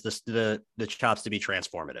class is the chops to be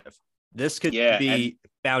transformative. This could be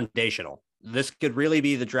foundational. This could really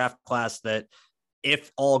be the draft class that,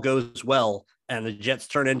 if all goes well and the Jets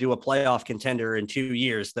turn into a playoff contender in 2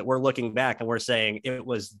 years, that we're looking back and we're saying it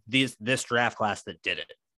was this draft class that did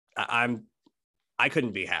it. I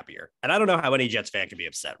couldn't be happier. And I don't know how any Jets fan can be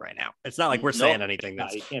upset right now. It's not like we're saying anything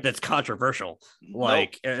that's controversial.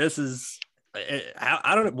 Like, this is,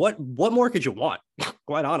 I don't know, what more could you want?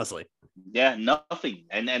 Quite honestly. Yeah, nothing.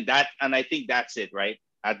 And I think that's it, right?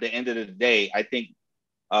 At the end of the day, I think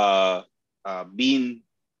being,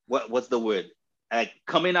 what's the word?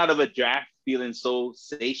 Coming out of a draft feeling so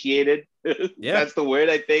satiated. That's the word,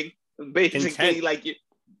 I think. Basically, content.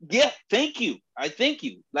 Thank you. I thank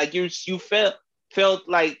you. Like you felt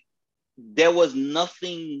like there was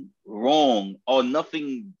nothing wrong or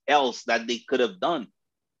nothing else that they could have done.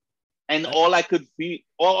 And all I could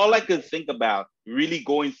think about really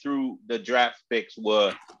going through the draft picks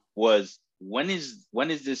was when is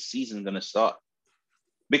this season gonna start?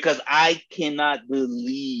 Because I cannot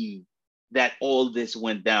believe that all this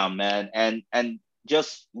went down, man. And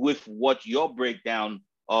just with what your breakdown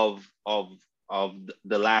of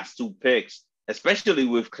the last 2 picks, especially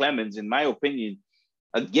with Clemens, in my opinion,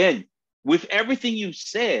 again, with everything you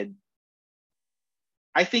said,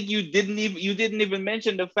 I think you didn't even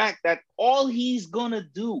mention the fact that all he's gonna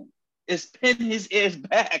do is pin his ears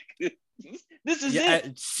back. This is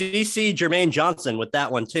it. CC Jermaine Johnson with that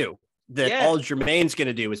one too. All Jermaine's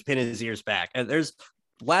gonna do is pin his ears back. And there's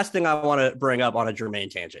last thing I want to bring up on a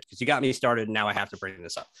Jermaine tangent, because you got me started and now I have to bring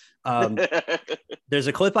this up. There's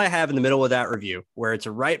a clip I have in the middle of that review where it's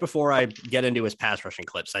right before I get into his pass rushing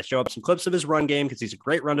clips. I show up some clips of his run game because he's a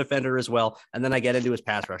great run defender as well. And then I get into his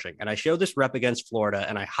pass rushing and I show this rep against Florida.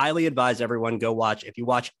 And I highly advise everyone go watch. If you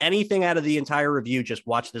watch anything out of the entire review, just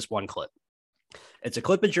watch this one clip. It's a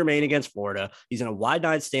clip of Jermaine against Florida. He's in a wide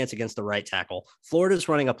 9 stance against the right tackle. Florida's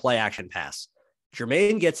running a play action pass.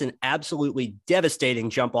 Jermaine gets an absolutely devastating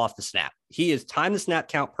jump off the snap. He has timed the snap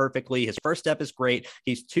count perfectly. His first step is great.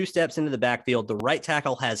 He's 2 steps into the backfield. The right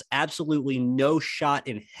tackle has absolutely no shot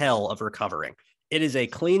in hell of recovering. It is a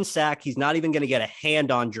clean sack. He's not even going to get a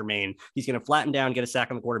hand on Jermaine. He's going to flatten down, get a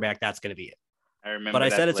sack on the quarterback. That's going to be it. I remember. But I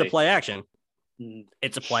said it's a play action.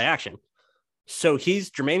 It's a play action. So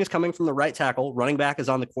Jermaine is coming from the right tackle. Running back is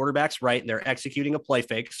on the quarterback's right, and they're executing a play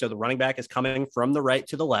fake. So the running back is coming from the right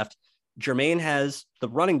to the left. Jermaine has the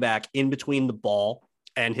running back in between the ball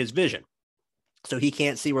and his vision. So he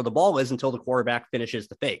can't see where the ball is until the quarterback finishes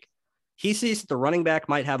the fake. He sees that the running back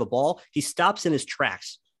might have a ball. He stops in his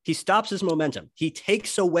tracks. He stops his momentum. He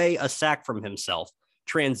takes away a sack from himself,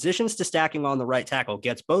 transitions to stacking on the right tackle,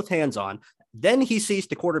 gets both hands on. Then he sees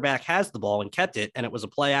the quarterback has the ball and kept it, and it was a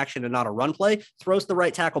play action and not a run play, throws the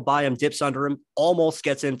right tackle by him, dips under him, almost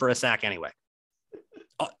gets in for a sack anyway.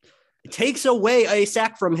 Takes away a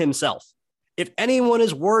sack from himself. If anyone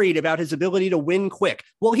is worried about his ability to win quick,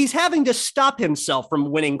 well, he's having to stop himself from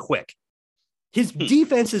winning quick. His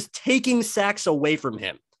defense is taking sacks away from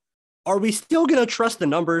him. Are we still going to trust the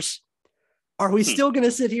numbers? Are we still going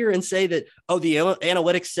to sit here and say that, the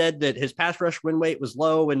analytics said that his pass rush win rate was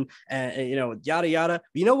low and yada, yada.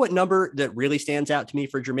 You know what number that really stands out to me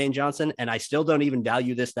for Jermaine Johnson? And I still don't even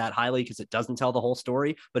value this that highly because it doesn't tell the whole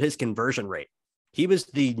story, but his conversion rate. He was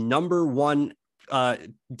the number 1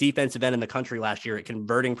 defensive end in the country last year at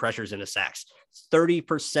converting pressures into sacks.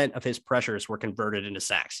 30% of his pressures were converted into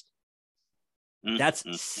sacks. That's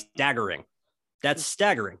staggering. That's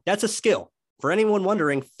staggering. That's a skill. For anyone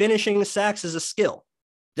wondering, finishing sacks is a skill.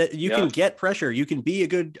 That you can get pressure. You can be a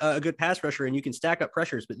good pass rusher and you can stack up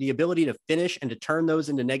pressures, but the ability to finish and to turn those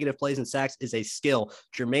into negative plays and sacks is a skill.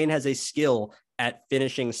 Jermaine has a skill at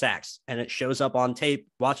finishing sacks, and it shows up on tape.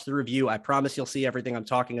 Watch the review. I promise you'll see everything I'm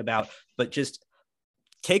talking about, but just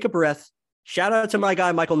take a breath. Shout out to my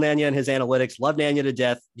guy, Michael Nanya, and his analytics. Love Nanya to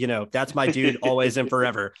death. That's my dude always and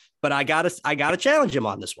forever, but I gotta challenge him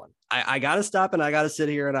on this one. I gotta stop and I gotta sit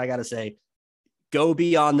here and I gotta say, go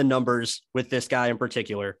beyond the numbers with this guy in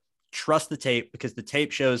particular. Trust the tape because the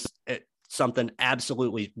tape shows something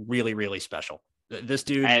absolutely really, really special. This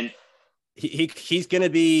dude, and he's going to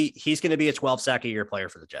be a 12 sack a year player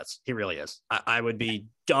for the Jets. He really is. I would be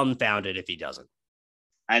dumbfounded if he doesn't.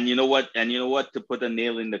 And you know what? To put a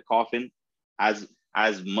nail in the coffin, as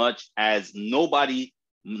much as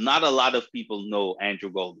not a lot of people know Andrew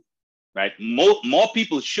Golden, right? More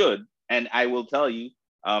people should. And I will tell you,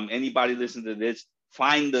 anybody listen to this,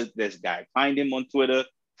 find this guy, find him on Twitter,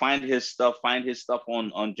 find his stuff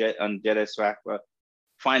on Jet Swagger,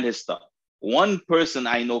 find his stuff. one person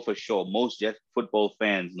I know for sure, most Jet football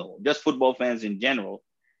fans know, just football fans in general,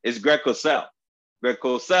 is Greg Cosell. Greg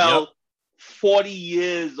Cosell, 40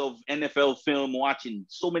 years of NFL film, watching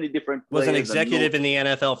so many different players. Was an executive in the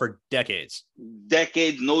NFL for decades.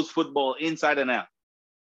 Decades, knows football inside and out.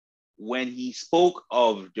 When he spoke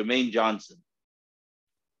of Jermaine Johnson,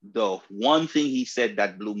 the one thing he said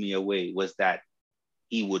that blew me away was that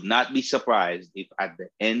he would not be surprised if at the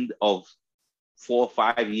end of 4 or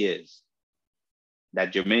 5 years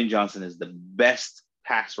that Jermaine Johnson is the best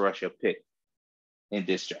pass rusher pick in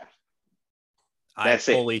this draft. That's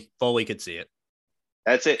I fully could see it.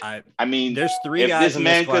 That's it. I mean, there's three guys in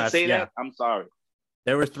this class. If this man could say that, I'm sorry.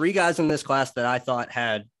 There were 3 guys in this class that I thought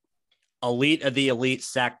had elite of the elite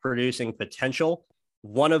sack producing potential.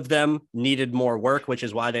 One of them needed more work, which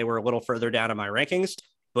is why they were a little further down in my rankings.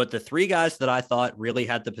 But the 3 guys that I thought really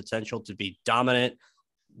had the potential to be dominant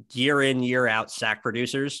year in, year out sack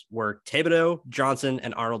producers were Thibodeaux, Johnson,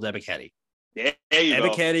 and Arnold Ebiketie. There you go.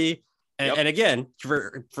 Ebiketie, and again,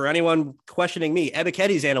 for anyone questioning me,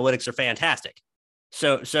 Ebiketie's analytics are fantastic.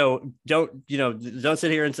 So don't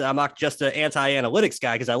sit here and say I'm not just an anti-analytics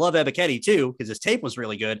guy, because I love Ebiketie too, because his tape was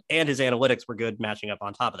really good and his analytics were good matching up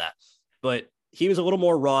on top of that. But he was a little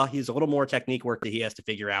more raw. He's a little more technique work that he has to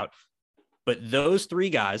figure out. But those 3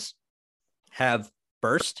 guys have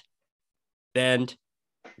burst, bend,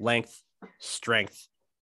 length, strength,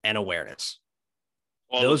 and awareness.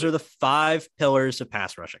 Those are the 5 pillars of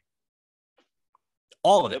pass rushing.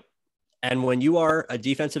 All of it. And when you are a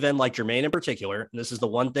defensive end like Jermaine in particular, and this is the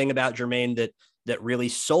one thing about Jermaine that really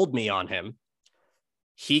sold me on him,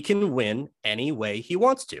 he can win any way he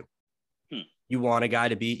wants to. You want a guy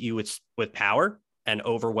to beat you with power and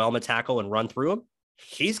overwhelm a tackle and run through him.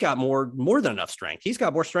 He's got more than enough strength. He's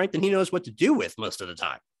got more strength than he knows what to do with most of the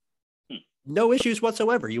time. No issues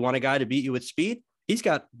whatsoever. You want a guy to beat you with speed. He's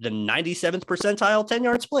got the 97th percentile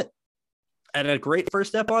 10-yard split and a great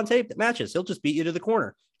first step on tape that matches. He'll just beat you to the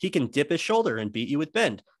corner. He can dip his shoulder and beat you with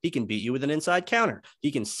bend. He can beat you with an inside counter. He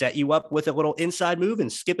can set you up with a little inside move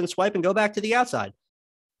and skip and swipe and go back to the outside.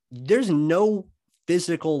 There's no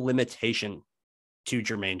physical limitation to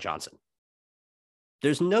Jermaine Johnson.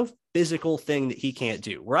 There's no physical thing that he can't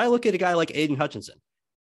do. Where I look at a guy like Aidan Hutchinson,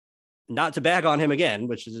 not to bag on him again,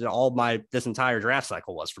 which is all this entire draft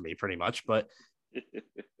cycle was for me pretty much, but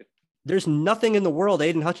there's nothing in the world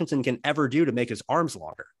Aidan Hutchinson can ever do to make his arms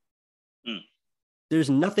longer. There's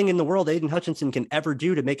nothing in the world Aidan Hutchinson can ever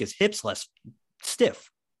do to make his hips less stiff.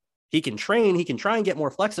 He can train, he can try and get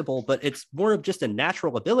more flexible, but it's more of just a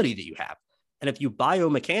natural ability that you have. And if you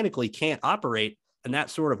biomechanically can't operate in that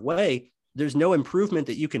sort of way, there's no improvement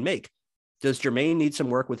that you can make. Does Jermaine need some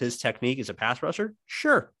work with his technique as a pass rusher?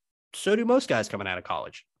 Sure. So do most guys coming out of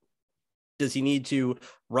college. Does he need to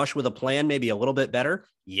rush with a plan maybe a little bit better?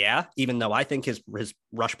 Yeah, even though I think his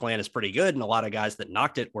rush plan is pretty good, and a lot of guys that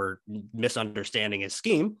knocked it were misunderstanding his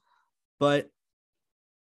scheme. But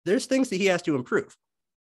there's things that he has to improve.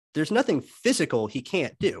 There's nothing physical he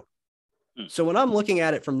can't do. So when I'm looking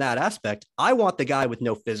at it from that aspect, I want the guy with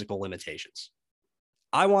no physical limitations.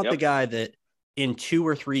 I want the guy that in 2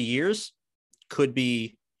 or 3 years could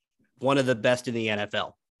be one of the best in the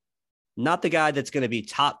NFL. Not the guy that's going to be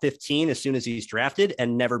top 15 as soon as he's drafted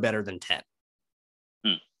and never better than 10.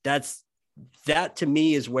 That to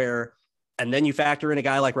me is where, and then you factor in a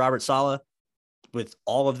guy like Robert Saleh with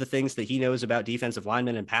all of the things that he knows about defensive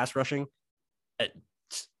linemen and pass rushing.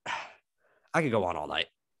 I could go on all night.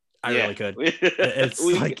 I really could. We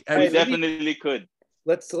definitely could.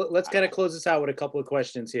 Let's kind of close this out with a couple of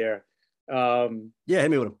questions here.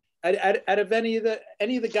 Hit me with them. Out of any of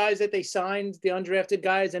the guys that they signed, the undrafted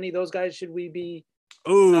guys, any of those guys, should we be?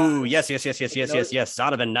 Ooh, yes.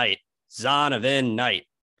 Zonovan Knight,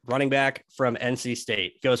 running back from NC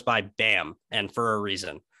State, goes by Bam, and for a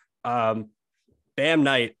reason. Bam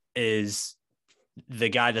Knight is the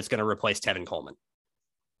guy that's going to replace Tevin Coleman.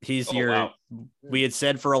 He's we had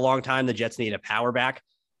said for a long time the Jets need a power back,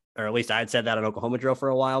 or at least I had said that on Oklahoma Drill for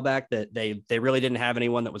a while back, that they really didn't have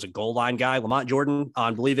anyone that was a goal line guy. Lamont Jordan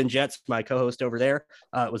on Believe in Jets, my co-host over there,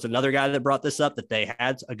 was another guy that brought this up, that they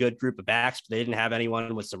had a good group of backs, but they didn't have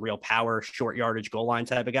anyone with some real power, short yardage, goal line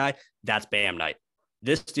type of guy. That's Bam Knight.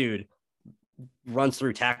 This dude runs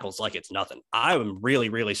through tackles like it's nothing. I am really,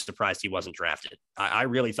 really surprised he wasn't drafted. I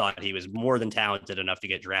really thought he was more than talented enough to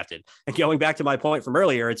get drafted. And going back to my point from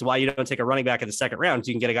earlier, it's why you don't take a running back in the second round, so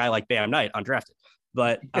you can get a guy like Bam Knight undrafted.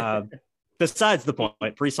 But besides the point,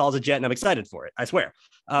 Breece Hall's a Jet, and I'm excited for it. I swear.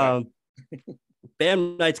 Bam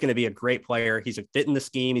Knight's going to be a great player. He's a fit in the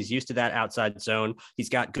scheme. He's used to that outside zone. He's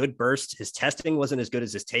got good bursts. His testing wasn't as good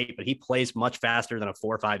as his tape, but he plays much faster than a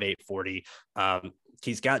 4.58 40.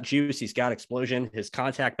 He's got juice. He's got explosion. His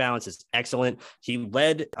contact balance is excellent. He's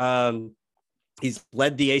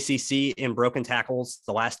led the ACC in broken tackles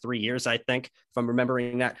the last 3 years, I think, if I'm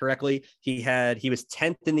remembering that correctly. He was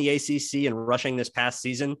 10th in the ACC in rushing this past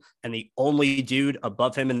season, and the only dude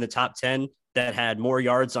above him in the top 10 that had more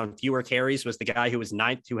yards on fewer carries was the guy who was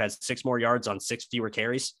 9th, who has 6 more yards on 6 fewer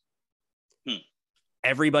carries.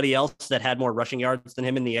 Everybody else that had more rushing yards than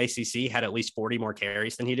him in the ACC had at least 40 more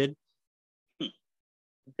carries than he did.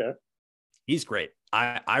 Okay. He's great.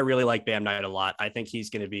 I really like Bam Knight a lot. I think he's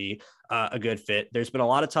going to be a good fit. There's been a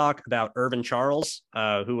lot of talk about Irvin Charles,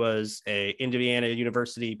 who was a Indiana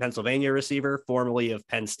University, Pennsylvania receiver, formerly of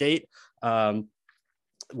Penn State,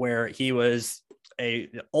 where he was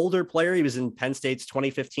an older player. He was in Penn State's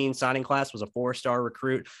 2015 signing class, was a 4-star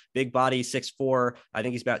recruit, big body, 6'4". I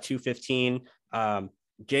think he's about 215.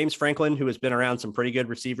 James Franklin, who has been around some pretty good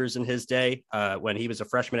receivers in his day, when he was a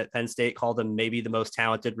freshman at Penn State, called him maybe the most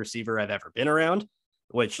talented receiver I've ever been around,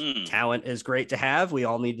 which talent is great to have. We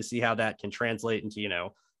all need to see how that can translate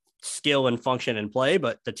into, skill and function and play,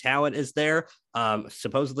 but the talent is there.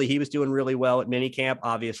 Supposedly he was doing really well at minicamp.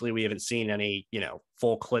 Obviously we haven't seen any,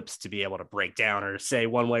 full clips to be able to break down or say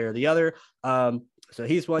one way or the other. So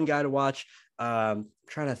he's one guy to watch. Trying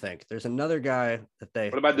to think. There's another guy that they.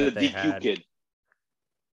 What about the DQ had. kid?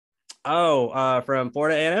 Oh, from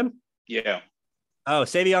Florida A&M? Yeah. Oh,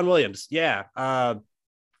 Savion Williams. Yeah.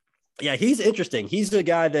 Yeah, he's interesting. He's the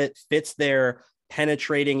guy that fits their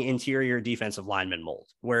penetrating interior defensive lineman mold,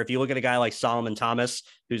 where if you look at a guy like Solomon Thomas,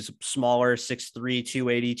 who's smaller, 6'3",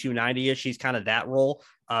 280, 290-ish, he's kind of that role,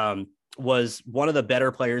 was one of the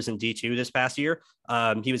better players in D2 this past year.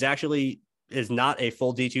 He is not a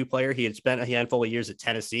full D2 player. He had spent a handful of years at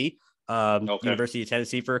Tennessee, University of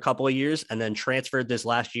Tennessee for a couple of years, and then transferred this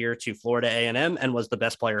last year to Florida A&M and was the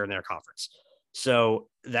best player in their conference. So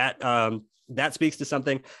that speaks to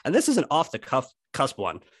something. And this is an off the cusp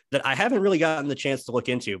one that I haven't really gotten the chance to look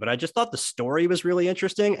into, but I just thought the story was really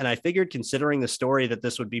interesting. And I figured, considering the story, that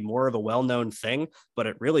this would be more of a well-known thing, but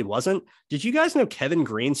it really wasn't. Did you guys know Kevin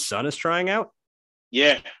Green's son is trying out?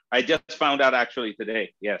 Yeah, I just found out actually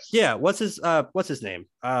today. Yes. Yeah. What's his name?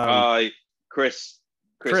 Chris, right?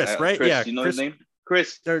 Chris, yeah. You know Chris, his name?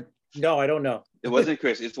 Chris. No, I don't know. It wasn't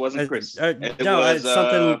Chris. It wasn't Chris. It's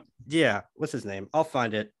something. Yeah. What's his name? I'll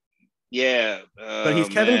find it. Yeah. But he's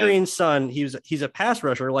Kevin Green's son. He's a pass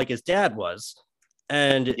rusher like his dad was.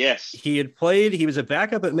 And yes, he was a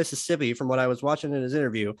backup at Mississippi from what I was watching in his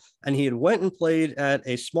interview. And he had went and played at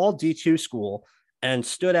a small D2 school and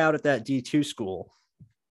stood out at that D2 school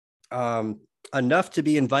enough to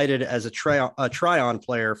be invited as a try-on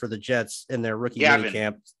player for the Jets in their rookie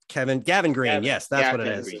minicamp. Gavin Green. Yes, that's what it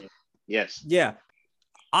is. Green. Yes. Yeah.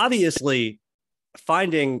 Obviously,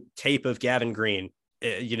 finding tape of Gavin Green,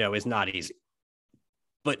 is not easy.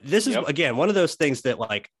 But this is, again, one of those things that,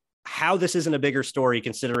 like, how this isn't a bigger story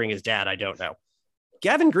considering his dad, I don't know.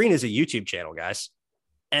 Gavin Green is a YouTube channel, guys.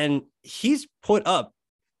 And he's put up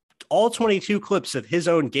all 22 clips of his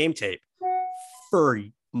own game tape for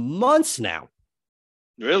months now.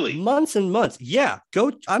 Really? Months and months. Yeah.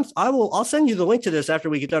 I'll send you the link to this after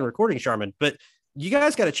we get done recording, Charmin. But you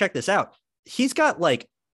guys got to check this out. He's got like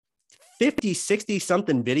 50, 60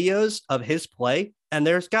 something videos of his play, and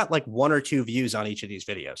there's got like 1 or 2 views on each of these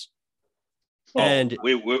videos. And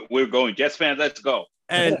we're going Jets fans. Let's go.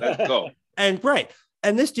 And let's go. And right.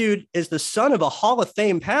 And this dude is the son of a Hall of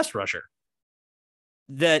Fame pass rusher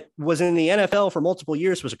that was in the NFL for multiple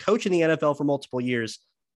years, was a coach in the NFL for multiple years.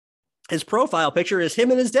 His profile picture is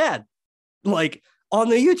him and his dad, like, on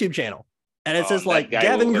the YouTube channel. And it says like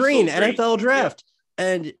Gavin Green, so NFL draft. Yeah.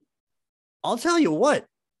 And I'll tell you what,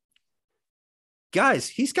 guys,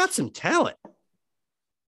 he's got some talent.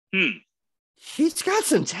 He's got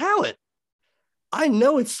some talent. I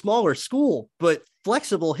know it's smaller school, but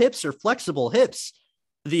flexible hips are flexible hips.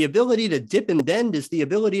 The ability to dip and bend is the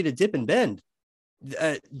ability to dip and bend.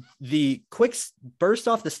 The quick burst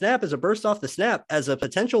off the snap is a burst off the snap. As a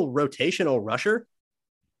potential rotational rusher,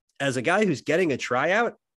 as a guy who's getting a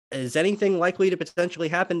tryout, is anything likely to potentially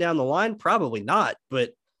happen down the line? Probably not.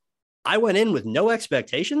 But I went in with no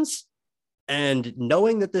expectations, and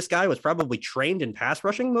knowing that this guy was probably trained in pass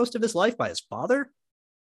rushing most of his life by his father,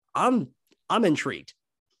 I'm intrigued.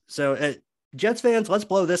 So Jets fans, let's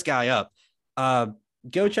blow this guy up.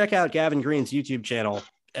 Go check out Gavin Green's YouTube channel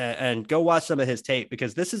and go watch some of his tape,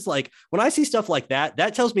 because this is like, when I see stuff like that,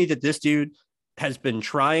 that tells me that this dude has been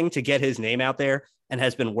trying to get his name out there and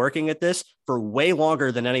has been working at this for way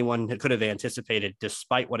longer than anyone could have anticipated,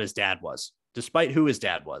 despite what his dad was, despite who his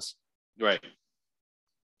dad was. Right.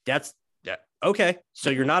 That's okay. So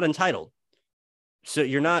you're not entitled. So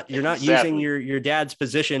you're not Exactly. using your dad's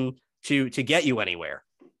position to get you anywhere.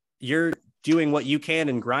 You're doing what you can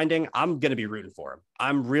and grinding. I'm going to be rooting for him.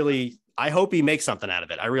 I hope he makes something out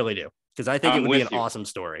of it. I really do. Because I think it would be an awesome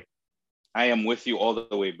story. I am with you all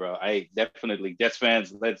the way, bro. I definitely, Jets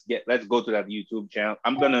fans, let's go to that YouTube channel.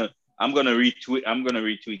 I'm gonna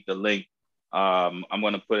retweet the link. I'm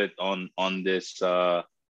gonna put it on this.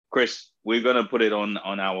 Chris, we're gonna put it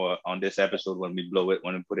on this episode when we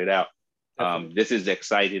put it out. This is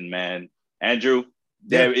exciting, man. Andrew,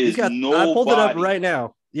 there is nobody. I pulled it up right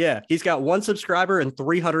now. Yeah, he's got 1 subscriber and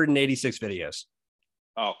 386 videos.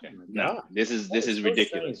 Oh, okay, no, this is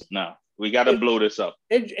ridiculous. No, we got to blow this up.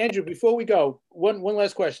 Andrew, before we go, one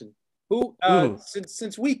last question. Who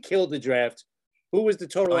since we killed the draft, who was the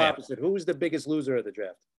total opposite? Who was the biggest loser of the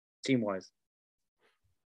draft, team-wise?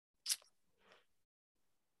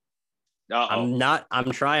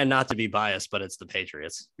 I'm trying not to be biased, but it's the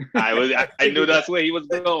Patriots. I knew that's where he was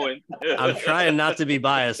going. I'm trying not to be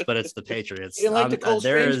biased, but it's the Patriots. You didn't like the Cole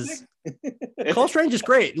Strange pick? Cole Strange is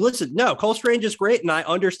great. Listen, no, Cole Strange is great, and I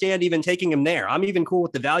understand even taking him there. I'm even cool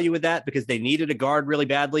with the value of that because they needed a guard really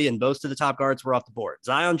badly, and most of the top guards were off the board.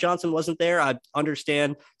 Zion Johnson wasn't there. I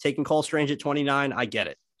understand taking Cole Strange at 29. I get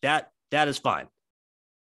it. That is fine.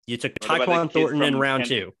 You took Tyquan Thornton in round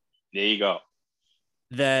 2. There you go.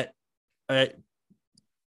 That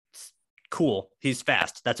cool. He's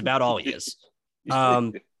fast. That's about all he is.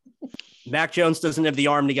 Mac Jones doesn't have the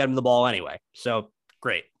arm to get him the ball anyway. So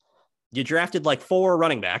great. You drafted like 4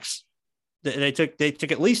 running backs. They took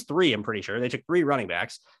at least 3. I'm pretty sure they took 3 running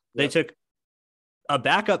backs. They took a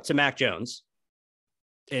backup to Mac Jones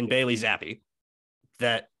in Bailey Zappi.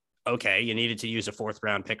 That okay. You needed to use a 4th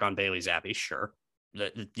round pick on Bailey Zappi. Sure.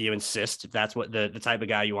 You insist if that's what the type of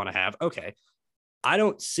guy you want to have. Okay. I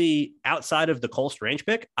don't see outside of the Cole Strange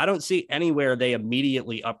pick. I don't see anywhere they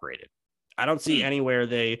immediately upgraded. I don't see anywhere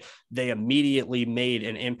they immediately made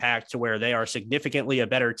an impact to where they are significantly a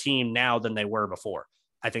better team now than they were before.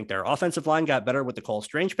 I think their offensive line got better with the Cole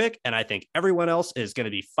Strange pick, and I think everyone else is going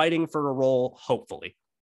to be fighting for a role. Hopefully,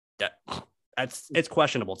 it's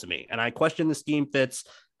questionable to me, and I question the scheme fits.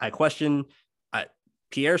 I question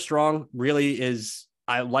Pierre Strong really is.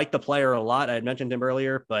 I like the player a lot. I had mentioned him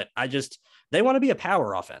earlier, but they want to be a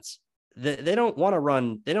power offense. They don't want to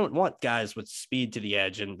run. They don't want guys with speed to the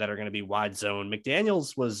edge and that are going to be wide zone.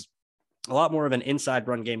 McDaniels was a lot more of an inside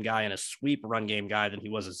run game guy and a sweep run game guy than he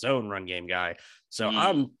was a zone run game guy. So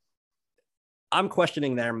I'm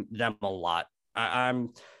questioning them a lot.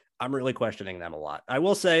 I'm really questioning them a lot. I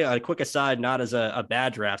will say a quick aside, not as a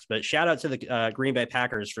bad draft, but shout out to the Green Bay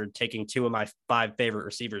Packers for taking 2 of my 5 favorite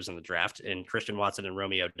receivers in the draft in Christian Watson and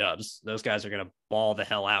Romeo Doubs. Those guys are going to ball the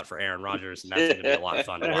hell out for Aaron Rodgers, and that's going to be a lot of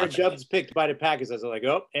fun to watch. I heard Doubs picked by the Packers. I was like,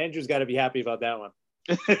 oh, Andrew's got to be happy about that one.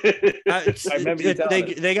 I remember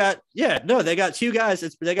they got 2 guys.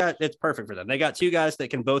 It's perfect for them. They got 2 guys that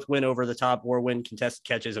can both win over the top or win contested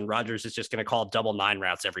catches, and Rodgers is just going to call double 9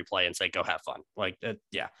 routes every play and say, "Go have fun." Like,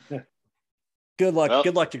 yeah. Good luck. Well,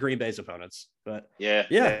 good luck to Green Bay's opponents. But yeah,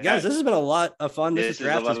 guys, this has been a lot of fun. This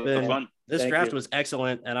draft has been fun. This draft was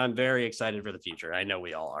excellent, and I'm very excited for the future. I know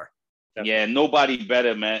we all are. Definitely. Yeah, nobody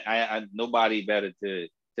better, man. Nobody better to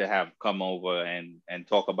have come over and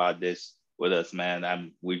talk about this with us,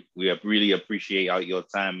 man. We really appreciate your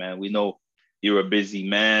time, man. We know you're a busy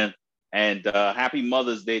man, and happy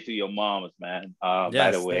Mother's Day to your moms, man. By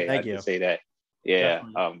the way, I have to say that. Yeah.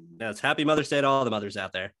 It's happy Mother's Day to all the mothers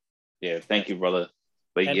out there. Yeah, thank you, brother.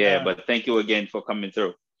 But but thank you again for coming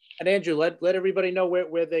through. And Andrew, let everybody know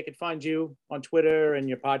where they could find you on Twitter and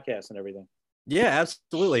your podcast and everything. Yeah,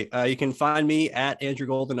 absolutely. You can find me at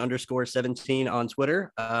 @AndrewGolden_17 on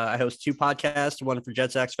Twitter. I host 2 podcasts, one for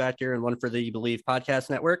Jets X Factor and one for the Believe Podcast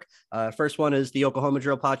Network. First one is the Oklahoma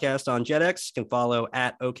Drill Podcast on JetX. You can follow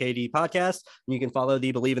at OKD Podcast. And you can follow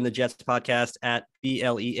the Believe in the Jets podcast at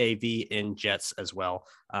BLEAV in Jets as well.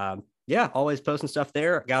 Always posting stuff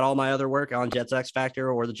there. Got all my other work on Jets X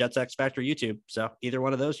Factor or the Jets X Factor YouTube. So either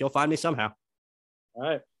one of those, you'll find me somehow. All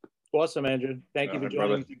right. Awesome, Andrew. Thank you for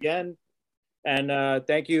joining us again. And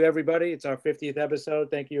thank you, everybody. It's our 50th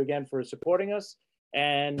episode. Thank you again for supporting us.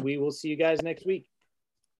 And we will see you guys next week.